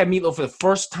 I had meatloaf for the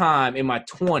first time in my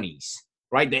 20s,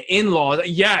 right? The in-laws,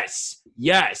 yes.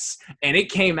 And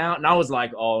it came out and I was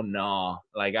like, oh no,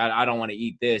 like I don't want to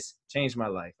eat this. Changed my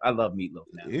life. I love meatloaf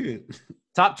now. Yeah.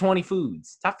 Top 20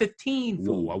 foods, top 15 foods.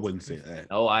 Whoa, I wouldn't say that.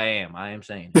 Oh, I am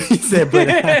saying. He said, but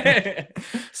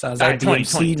sounds Top like 20,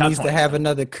 DMC top needs 20. to have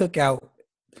another cookout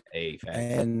Hey, fact.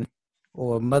 and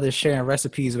or mother sharing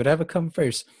recipes, whatever come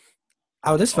first.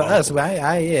 Oh, this for Oh. us. But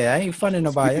I ain't funding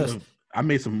nobody Speaking else. of, I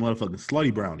made some motherfucking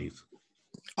slutty brownies.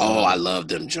 Oh, I love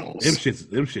them Jones.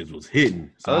 Them shits was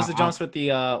hidden. So those the I- Jones with the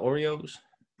Oreos?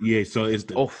 Yeah, so it's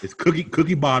Oh. it's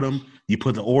cookie bottom. You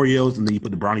put the Oreos and then you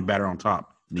put the brownie batter on top.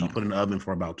 And then you put it in the oven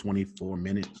for about 24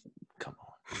 minutes. Come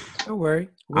on. Don't worry.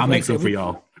 I'll make some some for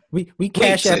y'all. We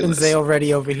cash say app and less. Zelle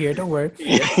ready over here. Don't worry.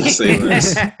 Say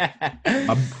less.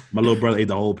 My little brother ate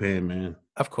the whole pan, man.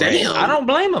 Of course. Damn. I don't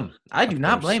blame him. I do Of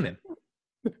not course. blame him.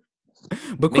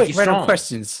 But Make quick, you random strong.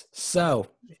 questions. So,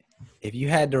 if you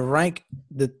had to rank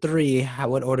the three,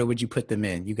 what order would you put them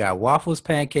in? You got waffles,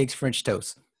 pancakes, French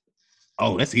toast.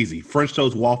 Oh, that's easy. French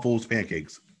toast, waffles,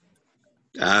 pancakes.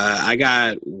 I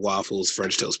got waffles,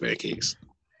 French toast, pancakes.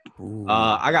 Ooh.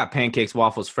 I got pancakes,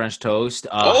 waffles, French toast.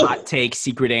 Oh. Hot take,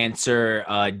 secret answer.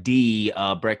 D.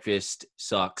 Breakfast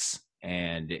sucks,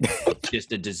 and it's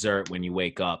just a dessert when you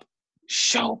wake up.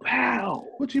 Show pow.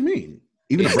 What do you mean?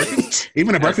 Even a breakfast,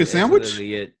 even a breakfast That's sandwich?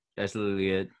 literally it. That's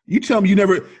literally it. You tell me you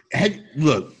never had.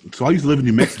 Look, so I used to live in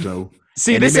New Mexico.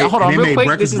 See, And this. they made- Hold on, and they real made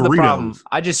quick. This breakfast is the problem. burritos.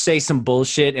 I just say some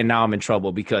bullshit, and now I'm in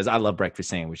trouble because I love breakfast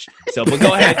sandwich. So, but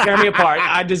go ahead, tear me apart.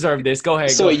 I deserve this. Go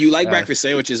ahead. So go you like ahead. breakfast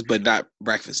sandwiches, but not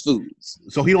breakfast foods.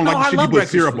 So he don't No, like I the shit you love put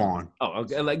breakfast syrup food. on. Oh,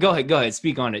 okay. Go ahead. Go ahead.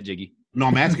 Speak on it, Jiggy. No,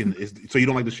 I'm asking. So you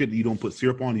don't like the shit that you don't put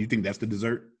syrup on? And you think that's the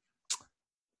dessert?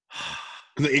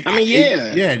 'Cause I mean,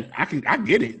 yeah. yeah. I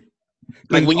get it.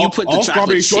 Like when you put the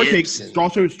chocolate chips and-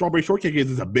 strawberry shortcake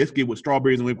is a biscuit with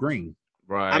strawberries and whipped cream.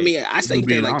 Right. I mean, I think that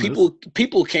being like honest.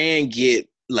 people can get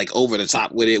like over the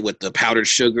top with it with the powdered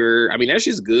sugar. I mean, that's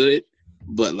just good,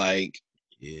 but like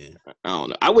Yeah, I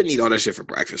don't know. I wouldn't eat all that shit for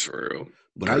breakfast for real.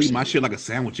 but I eat my shit like a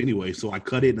sandwich anyway. So I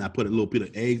cut it and I put a little bit of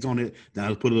eggs on it. Then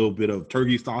I put a little bit of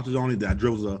turkey sausage on it. Then I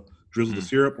drizzle the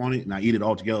syrup on it, and I eat it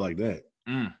all together like that.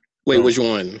 Wait, So- which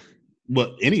one?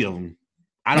 But any of them,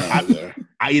 I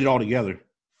eat it all together.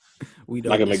 We don't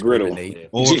like a McGriddle. discriminate.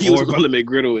 Or, Jiggy or was if I- on the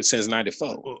McGriddle since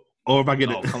 '94. or if I get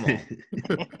Oh, come on.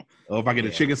 or if I get a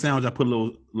Yeah. chicken sandwich, I put a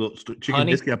little chicken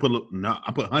Honey? biscuit.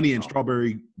 I put honey and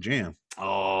strawberry jam.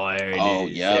 Oh, there it Oh,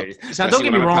 is. yeah. There it is. Now, Especially don't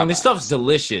get me when I'm wrong. This Popeyes. stuff's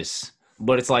delicious,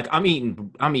 but it's like I'm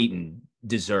eating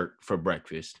dessert for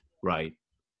breakfast, right?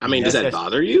 I mean, does That's- that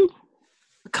bother you?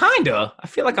 Kinda. I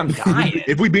feel like I'm dying.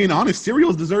 If we being honest,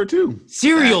 cereal's dessert too.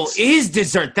 Cereal Facts. is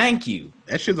dessert. Thank you.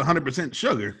 That shit's 100%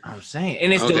 sugar. I'm saying,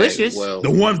 and it's Okay, delicious. Well, The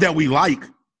ones that we like,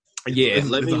 Yeah, it's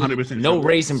let me- 100% no sugar.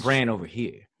 raisin bran over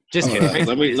here. Just kidding.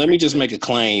 let me just make a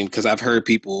claim because I've heard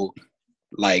people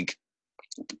like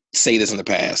say this in the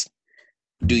past.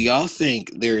 Do y'all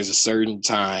think there is a certain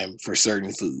time for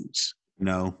certain foods?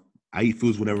 No, I eat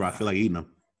foods whenever I feel like eating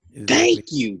them. Thank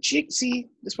you, Jig. See,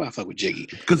 that's why I fuck with Jiggy.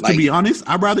 Because Like- to be honest,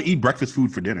 I'd rather eat breakfast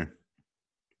food for dinner.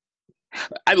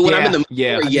 I mean, when I'm in the mood,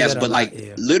 Yeah. I do yes, that a but lot, like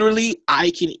yeah. literally,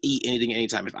 I can eat anything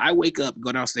anytime. If I wake up,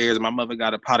 go downstairs, and my mother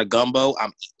got a pot of gumbo,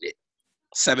 I'm eating it.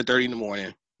 7:30 in the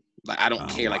morning. Like I don't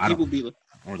care. Like I people don't- be.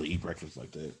 I don't really eat breakfast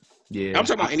like that. Yeah. I'm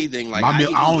talking about anything. Like My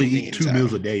meal, I only anything eat 2 anytime.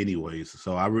 meals a day, anyways.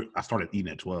 So I started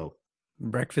eating at 12.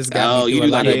 Breakfast got Oh, me you through a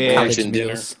do lot like of a college brunch and dinner?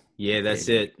 meals. Yeah, that's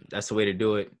it. That's the way to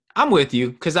do it. I'm with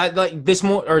you because I like this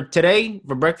today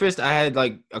for breakfast. I had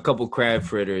like a couple crab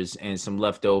fritters and some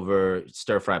leftover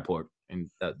stir fried pork, and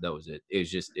that was it. It's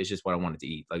just what I wanted to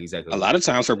eat. Like exactly. A lot of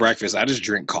times for breakfast, I just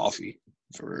drink coffee.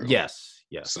 For real. Yes.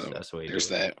 So That's the way. there's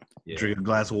do it. that. Yeah. Drink a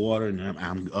glass of water, and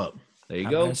I'm up. There you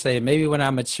I'm go. gonna say maybe when I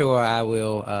mature, I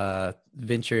will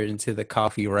venture into the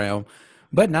coffee realm.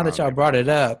 But now that y'all brought it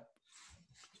up,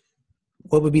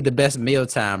 what would be the best meal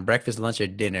time? Breakfast, lunch, or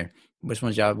dinner? Which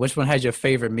one has your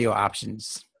favorite meal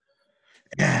options?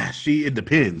 Yeah, it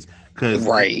depends. Cause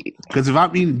Right. Because if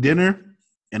I'm eating dinner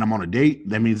and I'm on a date,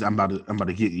 that means I'm about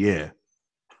to get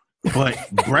But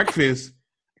breakfast,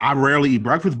 I rarely eat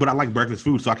breakfast, but I like breakfast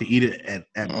food, so I can eat it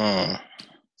at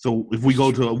So if we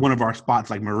go to one of our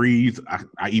spots like Marie's,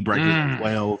 I eat breakfast at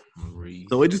 12.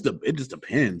 So it just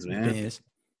depends, man. Depends.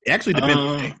 It actually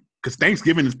depends. Because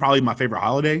Thanksgiving is probably my favorite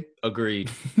holiday, Agreed.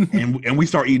 and we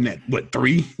start eating at what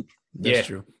 3? That's Yeah.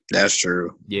 true. That's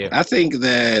true. Yeah. I think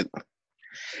that.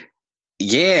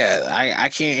 Yeah, I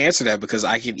can't answer that because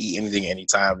I can eat anything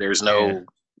anytime. There's no. Yeah.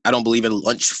 I don't believe in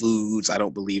lunch foods. I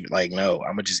don't believe no.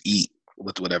 I'm gonna just eat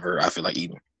with whatever I feel like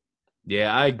eating.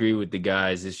 Yeah, I agree with the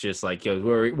guys. It's just like, yo,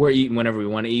 we're eating whenever we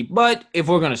want to eat. But if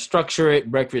we're gonna structure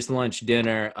it, breakfast, lunch,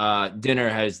 dinner, dinner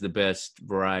has the best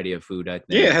variety of food. I think.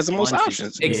 Yeah, it has the most Lunch is-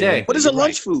 options. Exactly. What is a You're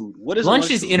lunch right. food? What is Lunch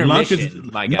a is food? intermission,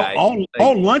 my guy. all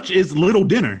lunch is little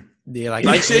dinner. Yeah, like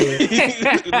Like shit,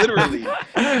 literally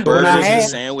I burgers and had-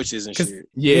 sandwiches and 'cause- shit.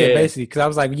 yeah, Yeah. basically. Because I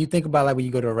was like, when you think about like when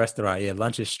you go to a restaurant, yeah,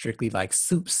 lunch is strictly like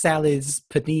soup, salads,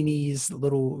 paninis,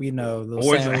 little little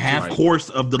Or it's a sandwiches. half Right. course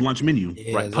of the lunch menu.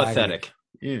 Yeah, Right. exactly. Pathetic.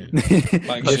 Yeah.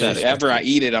 Like Yeah, shit, after I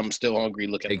eat it, I'm still hungry.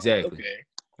 Looking like, Exactly. okay.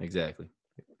 Exactly.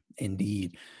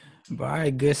 Indeed. But, all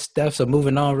right, good stuff. So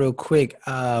moving on real quick,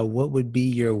 what would be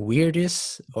your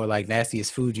weirdest or like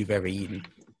nastiest food you've ever eaten?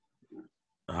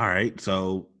 All right.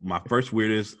 So my first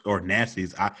weirdest or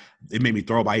nastiest, it made me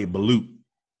throw up. I ate balut.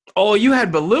 Oh, you had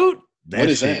balut? What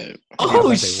is shit- that? Oh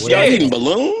like they- Y'all shit! eating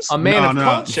balloons? A man of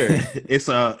culture. it's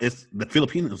the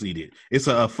Filipinos eat it. It's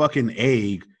a fucking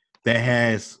egg that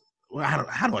has. Well,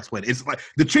 how do I explain it? It's like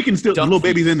the chicken still, the Duck little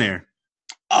feet. baby's in there.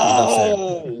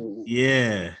 Oh,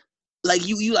 Yeah, like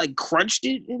you like crunched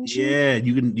it and shit. yeah.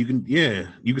 You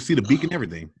can see the beak and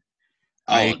everything.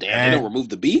 Oh Like, damn! They don't remove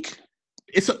the beak.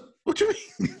 It's a what you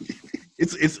mean?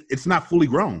 it's not fully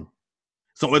grown,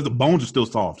 so the bones are still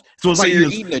soft. So it's So like you're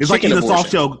eating, eating a it's like chicken eating a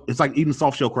soft abortion. shell. It's like eating a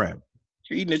soft shell crab.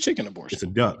 You're eating a chicken abortion. It's a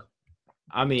duck.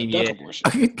 I mean, duck yeah.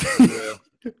 abortion.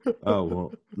 Oh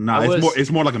well, nah. I was-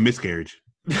 It's more like a miscarriage.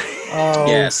 Oh,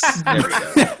 Yes, there we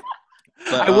go.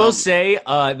 But, I will say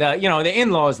the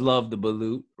in-laws love the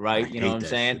balut, right? I You know hate what I'm that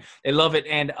saying? shit. They love it.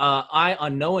 And I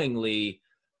unknowingly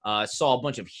saw a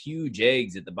bunch of huge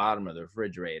eggs at the bottom of the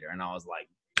refrigerator. And I was like,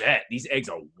 bet these eggs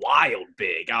are wild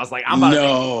big. I was like, I'm about to make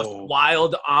the most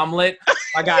wild omelet.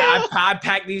 I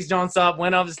packed these joints up,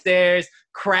 went upstairs,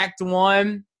 cracked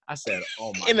one. I said,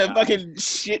 oh my in God. a fucking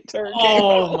shit turd.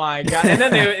 Oh my God.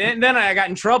 And then I got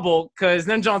in trouble because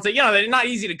then John said, they're not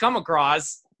easy to come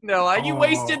across. They're like, you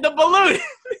wasted the balloon.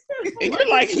 And you're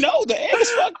like, no, the egg's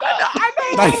fucked up.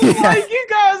 I know. Like, you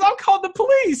guys, I'll call the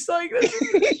police. Like,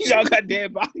 this Y'all got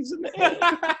dead bodies in the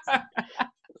egg.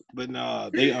 But no,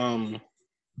 they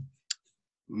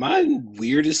my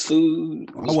weirdest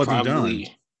food was I wasn't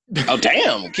probably. Oh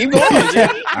damn! Keep going,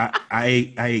 Jimmy.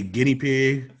 I ate guinea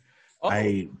pig. Oh. I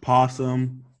ate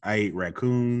possum. I ate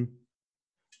raccoon.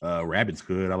 Rabbit's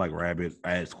good. I like rabbit.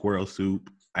 I had squirrel soup.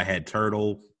 I had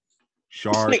turtle,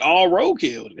 shark. They all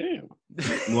roadkill. Damn.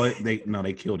 Well,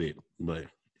 they killed it, but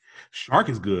shark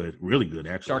is good, really good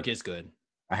actually. Shark is good.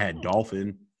 I had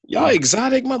dolphin. Y'all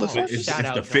exotic But motherfuckers. it's Shout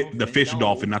out the dolphin, fish no.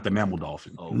 dolphin, not the mammal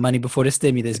dolphin. Oh. money before the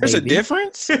stimulus, There's baby. a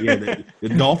difference. Yeah, the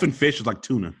dolphin fish is like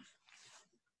tuna.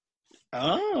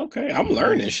 Oh, okay. I'm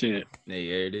learning shit. Yeah,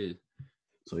 it is.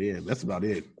 So yeah, that's about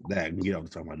it. That I can get off the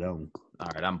top of my dome. All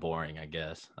right, I'm boring, I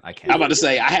guess. I can't. I'm about to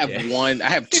say I have Yeah. I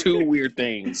have two weird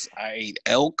things. I ate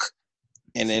elk,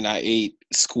 and then I ate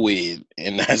squid,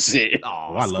 and that's it.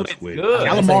 Oh, I love squid's squid. good.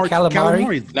 I was gonna say calamari.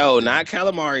 Calamari. No, not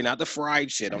calamari, not the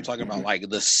fried shit. I'm talking about like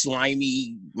the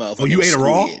slimy motherfucking Oh, you ate a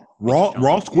raw? squid.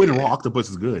 Raw squid and Yeah. raw octopus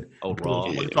is good. Oh, raw.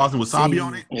 Yeah. Tossing wasabi See,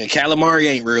 on it. Yeah, calamari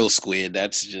ain't real squid.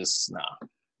 That's just nah.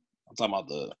 I'm talking about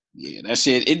that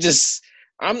shit. It just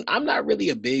I'm not really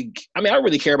a big. I mean, I don't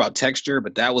really care about texture,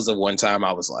 but that was the one time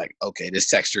I was like, okay, this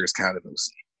texture is kind of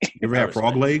loose. You ever had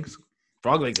frog legs?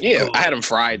 Frog legs are Yeah, good. I had them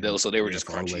fried though, so they were Yeah, just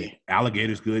frog crunchy. leg.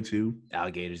 Alligator's good too.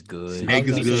 Alligator's good. Snake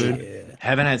is good. Yeah.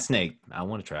 Haven't had snake. I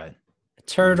want to try it.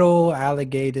 Turtle,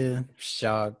 alligator,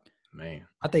 shark. Man.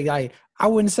 I think I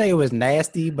wouldn't say it was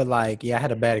nasty, but like I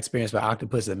had a bad experience with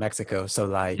octopus in Mexico. So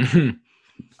like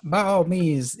by all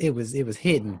means, it was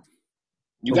hidden.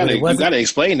 You But when it gotta wasn't-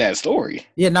 explain that story.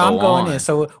 Yeah, no, Go I'm going on. in.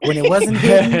 So when it wasn't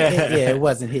hidden, it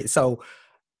wasn't hit. So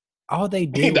all they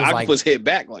did The was like octopus hit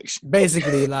back like shit.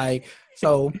 basically like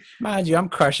so mind you, I'm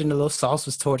crushing the little sauce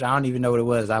was torch. I don't even know what it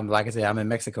was. I'm like I said, I'm in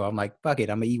Mexico. I'm like, fuck it,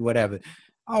 I'm gonna eat whatever.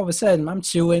 All of a sudden, I'm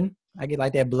chewing. I get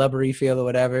like that blubbery feel or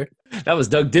whatever. That was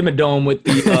Doug Dimmadome with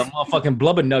the motherfucking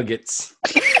blubber nuggets.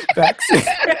 Facts.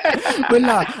 But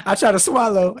no, I try to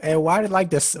swallow, and why did like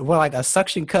this? Well, like a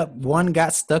suction cup, one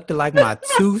got stuck to like my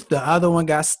tooth, the other one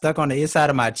got stuck on the inside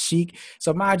of my cheek.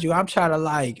 So mind you, I'm trying to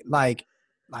like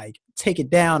take it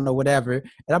down or whatever,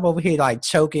 and I'm over here like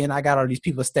choking. I got all these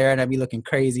people staring at me, looking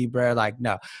crazy, bro. Like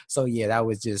no, so yeah, that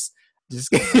was just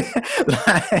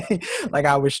like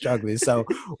I was struggling. So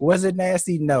was it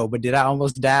nasty? No, but did I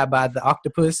almost die by the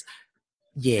octopus?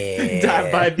 Yeah.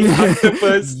 Die by the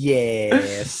octopus?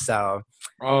 Yeah. So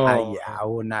Oh, I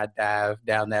will not dive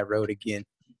down that road again.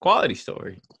 quality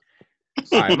story.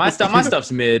 All right, my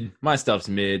stuff's mid. My stuff's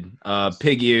mid.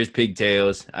 Pig ears,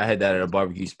 pigtails. I had that at a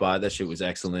barbecue spot. That shit was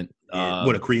excellent.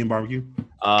 What, a Korean barbecue?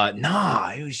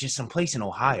 Nah, it was just some place in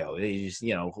Ohio. They just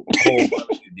whole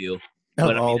barbecue deal.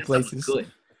 But, Of all that stuff was places.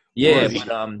 good. Yeah, What-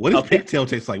 but What does pigtail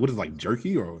taste like? What is it, like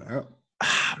jerky or?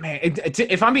 man,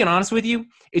 if I'm being honest with you,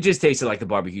 it just tasted like the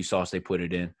barbecue sauce they put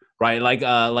it in, right? Like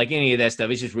any of that stuff,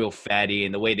 it's just real fatty,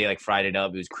 and the way they like fried it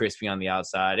up, it was crispy on the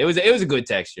outside. It was a good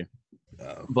texture.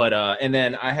 But and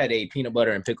then I had a peanut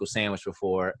butter and pickle sandwich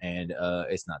before, and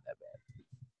it's not that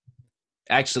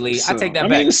bad. Actually, I take that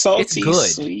back. mean, salty, It's good.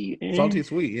 sweet. Salty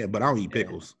sweet, yeah, but I don't eat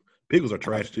pickles. Pickles are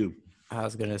trash too. I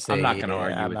was gonna say I'm not gonna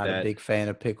argue I'm with not that. a big fan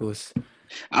of pickles.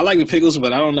 I like the pickles,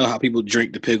 but I don't know how people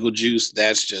drink the pickle juice.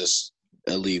 That's just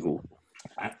illegal.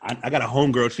 I got a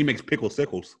homegirl. She makes pickle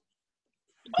sickles.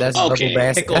 That's Okay, bubble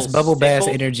bass. pickle That's bubble bass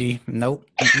sickle? energy. Nope.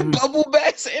 Mm-mm. Bubble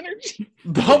bass energy.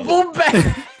 Bubble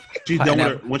bass. She's done with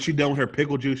Pineapple. when she's done with her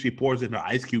pickle juice, she pours it in her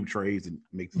ice cube trays and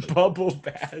makes it. Bubble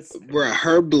bass. Bruh,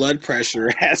 her blood pressure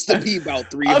has to be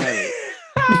about 300.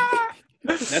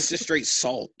 That's just straight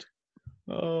salt.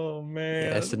 Oh man.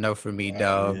 Yeah, that's a no for me,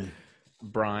 dog. Yeah.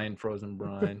 brine, frozen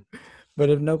brine. But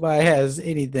if nobody has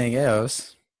anything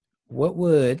else, what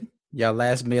would y'all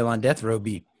last meal on death row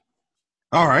be?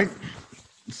 All right.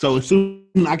 So as soon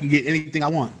as I can get anything I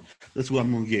want, this is what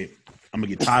I'm gonna get. I'm gonna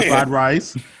get Thai fried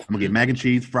rice. I'm gonna get mac and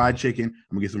cheese, fried chicken.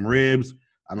 I'm gonna get some ribs.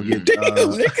 I'm gonna get.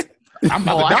 I'm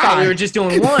about Oh, to I thought die. we were just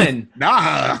doing one.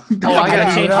 Nah. Oh, I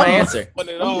gotta change my answer.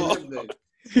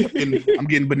 I'm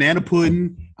getting banana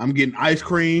pudding. I'm getting ice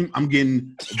cream. I'm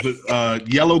getting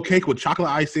yellow cake with chocolate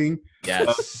icing. Yes.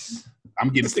 Uh, I'm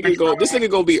getting This nigga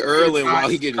gonna be early while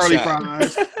he getting curly shot.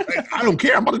 fries. I don't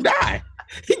care. I'm about to die.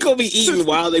 He gonna be eating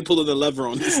while they pulling the lever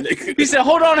on this nigga. He said,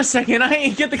 "Hold on a second, I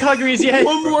ain't get the collard greens yet."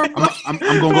 One more. I'm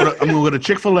gonna go to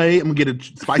Chick-fil-A. I'm gonna get a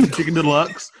spicy chicken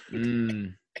deluxe.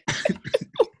 Mm.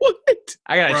 What?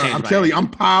 I gotta Bruh, change. I'm my telling you, I'm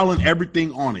piling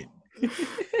everything on it.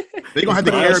 They're gonna have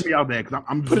to carry me out there because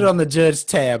I'm Put it on the judge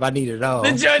tab. I need it all.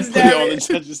 The judge Put it on the that.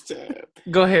 judge's tab.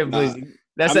 Go ahead, Nah, please.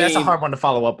 That's I a mean- hard one to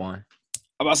follow up on.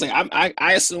 I'm about to say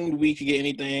I assumed we could get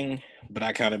anything, but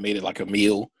I kind of made it like a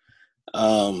meal.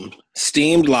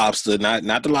 Steamed lobster, not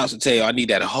the lobster tail. I need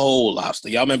that whole lobster.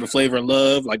 Y'all remember Flavor of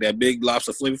Love, like that big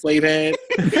lobster Flavor Flav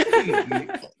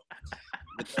had?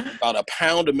 About a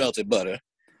pound of melted butter,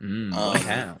 A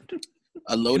pound.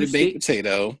 a loaded Juicy. baked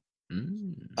potato,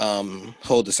 Mm.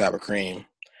 hold the sour cream,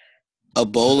 a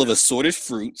bowl of assorted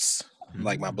fruits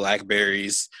like my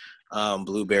blackberries,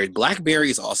 blueberries. Blackberry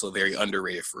is also a very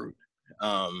underrated fruit.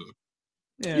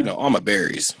 Yeah. You know, all my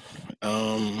berries.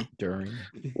 During.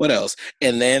 What else?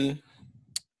 And then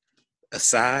a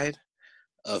side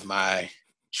of my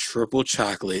triple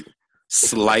chocolate,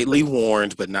 slightly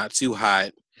warmed but not too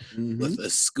hot, with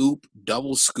a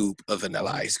double scoop of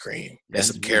vanilla ice cream and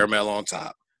some caramel on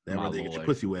top. That My really get your lord.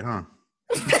 pussy wet, huh?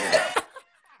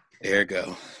 There it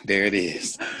go. There it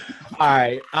is. All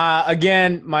right.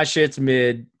 Again, my shit's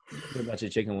mid. A bunch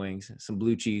of chicken wings, some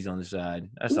blue cheese on the side.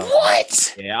 That's all.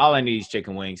 What? Yeah, all I need is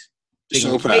chicken wings.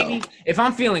 So Maybe proud. if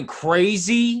I'm feeling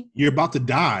crazy. You're about to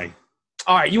die.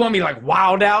 All right, you want me like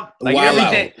wild out? Like Wild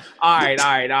everything. All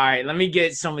right. Let me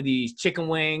get some of these chicken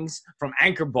wings from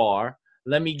Anchor Bar.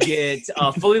 Let me get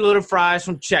fully loaded fries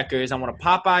from Checkers. I want a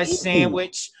Popeye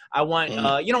sandwich. I want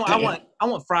I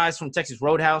want fries from Texas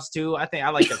Roadhouse too. I think I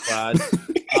like the fries.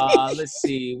 Let's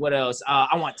see what else.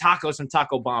 I want tacos from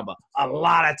Taco Bamba. A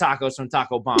lot of tacos from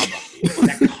Taco Bamba.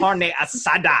 That carne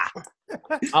asada.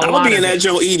 I'm gonna be in that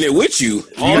joint eating it with you.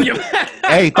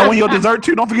 Hey, throw in your dessert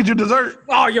too. Don't forget your dessert.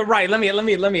 Oh, you're right. Let me.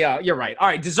 You're right. All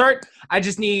right, dessert. I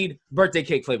just need birthday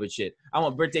cake flavored shit. I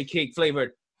want birthday cake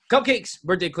flavored cupcakes,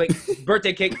 birthday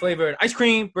cake flavored ice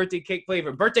cream, birthday cake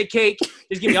flavored birthday cake.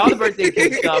 Just give me all the birthday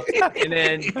cake stuff, and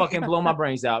then fucking blow my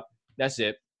brains out. That's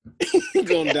it. You're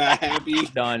gonna die happy.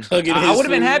 Done. Hugging I his would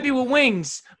have been food. happy with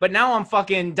wings, but now I'm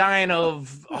fucking dying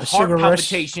of heart sugar rush.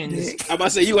 palpitations. I'm about to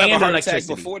say you have a And heart attack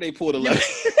electricity. before they pull the lever.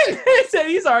 Said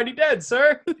he's already dead,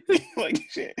 sir. Like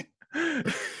shit.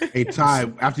 Hey,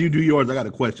 Ty, after you do yours, I got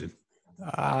a question.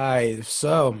 All right,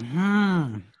 so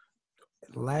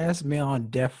last meal on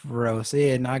death row. So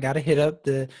yeah, now I gotta hit up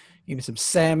give me some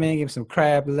salmon, give me some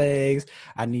crab legs.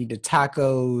 I need the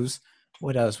tacos.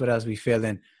 What else? What else we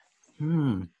feeling?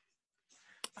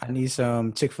 I need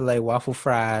some Chick-fil-A waffle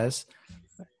fries.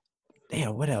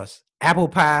 Damn, what else? Apple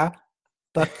pie.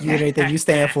 Fuck you and everything you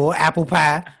stand for. Apple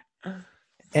pie.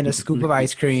 And a scoop of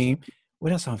ice cream.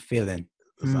 What else I'm feeling?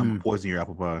 I'm gonna poison your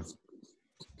apple pies.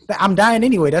 I'm dying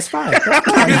anyway. That's fine.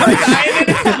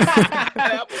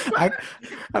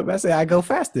 I'm about to say I go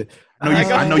faster.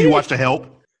 I know you watched The Help.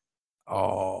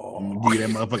 Oh, I'm gonna give you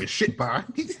that motherfucking shit pie.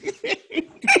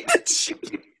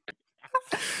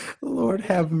 Lord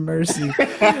have mercy.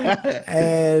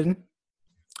 And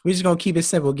we're just gonna keep it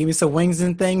simple. Give me some wings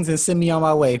and things, and send me on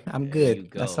my way. I'm There you good.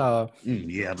 go. That's all.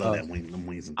 Yeah, I love that wing. Them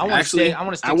wings. And I want to Actually, I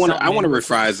want to. I want to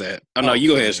reprise that. Oh no, you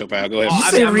go ahead, Chopin. Go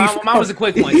ahead. Mine was a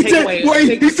quick one. He Take said, away.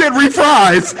 wait, he said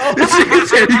reprise. He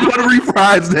said he want to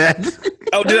reprise that.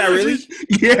 Oh, did I really?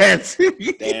 Yes.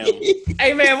 Damn.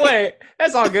 Hey man, wait.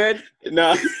 That's all good.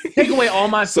 No. Take away all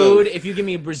my So- food if you give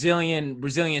me a Brazilian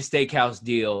steakhouse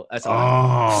deal. That's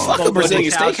all. Oh. Fuck a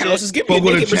Brazilian Fogo de steakhouse. chao Just give me a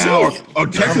Fogo de naked chao. Brazilian. Oh,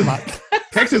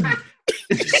 Texas.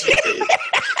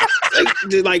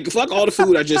 Like fuck all the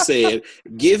food I just said.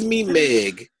 Give me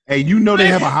Meg. Hey, you know they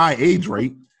have a high age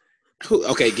rate.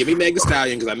 Okay, give me Meg Thee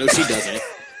Stallion because I know she doesn't.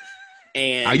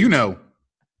 And How you know?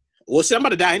 well, shit, I'm about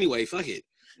to die anyway. Fuck it.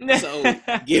 So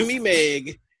give me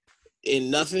Meg in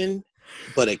nothing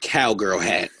but a cowgirl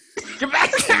hat. Get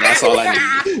back. And that's all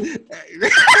I need.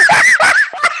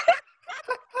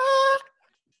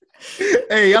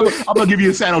 Hey, I'm gonna give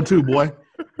you a saddle too, boy.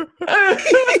 I'm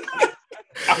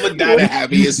gonna die the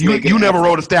happiest. You never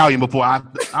rode a stallion before.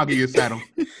 I'll give you a saddle.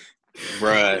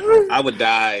 Bruh, I would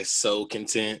die so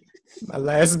content. My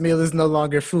last meal is no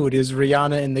longer food. It's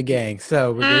Rihanna and the gang.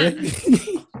 So we're good.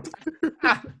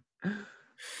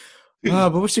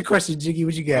 But what's your question, Jiggy?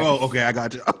 What you got? Oh, okay, I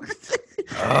got you.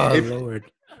 Oh, Lord.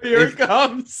 Here it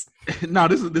comes. No,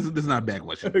 this is not a bad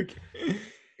question. Okay.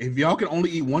 If y'all could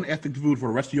only eat one ethnic food for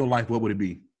the rest of your life, what would it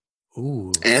be?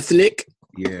 Ooh. Ethnic?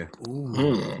 Yeah.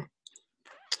 Ooh.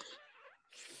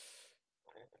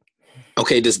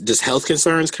 Okay, does health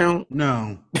concerns count?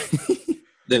 No.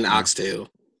 Then oxtail.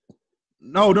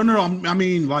 No. I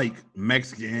mean, like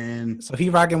Mexican. So he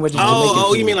rocking with your Jamaican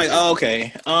Oh, you food. mean like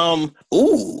okay.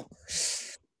 Ooh.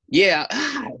 Yeah,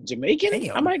 Jamaican?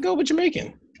 Damn. I might go with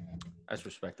Jamaican. That's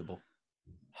respectable.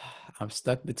 I'm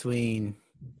stuck between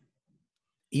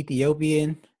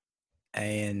Ethiopian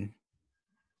and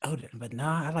but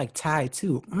nah, I like Thai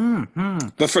too.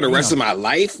 But for the rest of my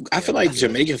life, I feel like that's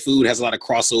Jamaican food has a lot of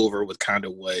crossover with kind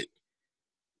of what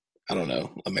I don't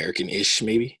know, American-ish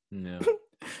maybe. No.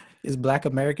 Is Black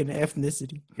American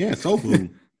ethnicity? Yeah, soul food.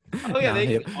 Oh yeah, Nah, they.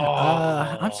 hip. Oh,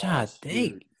 I'm trying to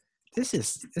think. dude.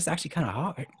 It's actually kind of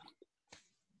hard.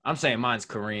 I'm saying mine's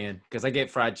Korean because I get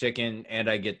fried chicken and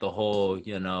I get the whole,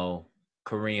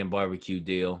 Korean barbecue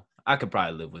deal. I could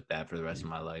probably live with that for the rest of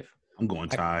my life. I'm going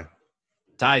Thai.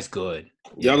 Thai's good.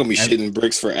 Y'all gonna be shitting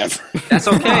bricks forever. That's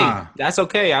okay. Nah. That's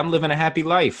okay. I'm living a happy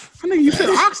life. I mean, you said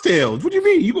oxtails. What do you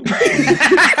mean? You That's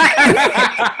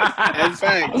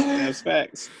facts. That's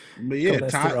facts. But yeah,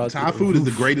 Cholesterol Thai through the food is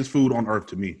the roof. greatest food on earth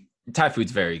to me. Thai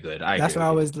food's very good. That's agree why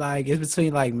I with was like, it's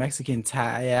between like Mexican,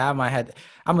 Thai. Yeah, I might have.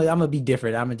 I'm gonna be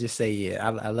different. I'm gonna just say, yeah,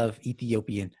 I love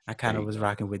Ethiopian. I kind There of you was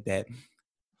rocking with that,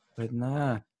 but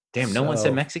nah. you. Damn, no one said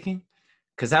So- Mexican?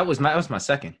 Because that was my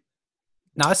second.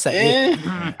 No, I say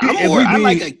I'm If more. we I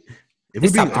like being- a. If we're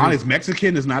It's being top three. honest,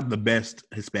 Mexican is not the best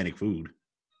Hispanic food.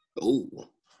 Ooh,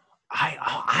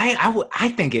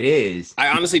 I think it is. I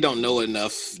honestly don't know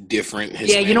enough different.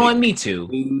 Yeah, you know what? Hispanic Me too.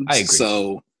 foods, I agree.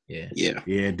 So Yeah. yeah,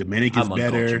 Yeah, Dominican is I'm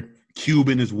better. uncultured.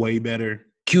 Cuban is way better.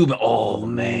 Cuban. Oh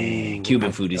man, Ooh,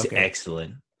 Cuban food is okay.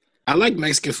 excellent. I like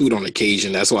Mexican food on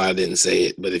occasion. That's why I didn't say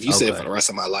it. But if you said Okay. for the rest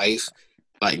of my life,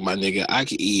 like my nigga, I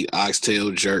could eat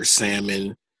oxtail, jerk,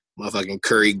 salmon, motherfucking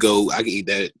curry goat. I could eat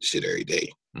that shit every day.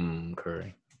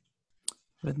 Curry.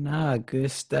 But nah,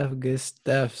 good stuff, good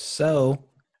stuff. So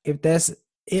if that's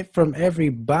it from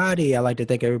everybody, I'd like to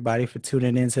thank everybody for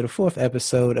tuning in to the 4th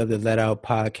episode of the Let Out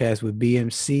Podcast with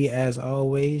BMC. As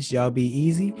always, y'all be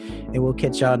easy, and we'll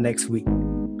catch y'all next week.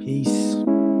 Peace.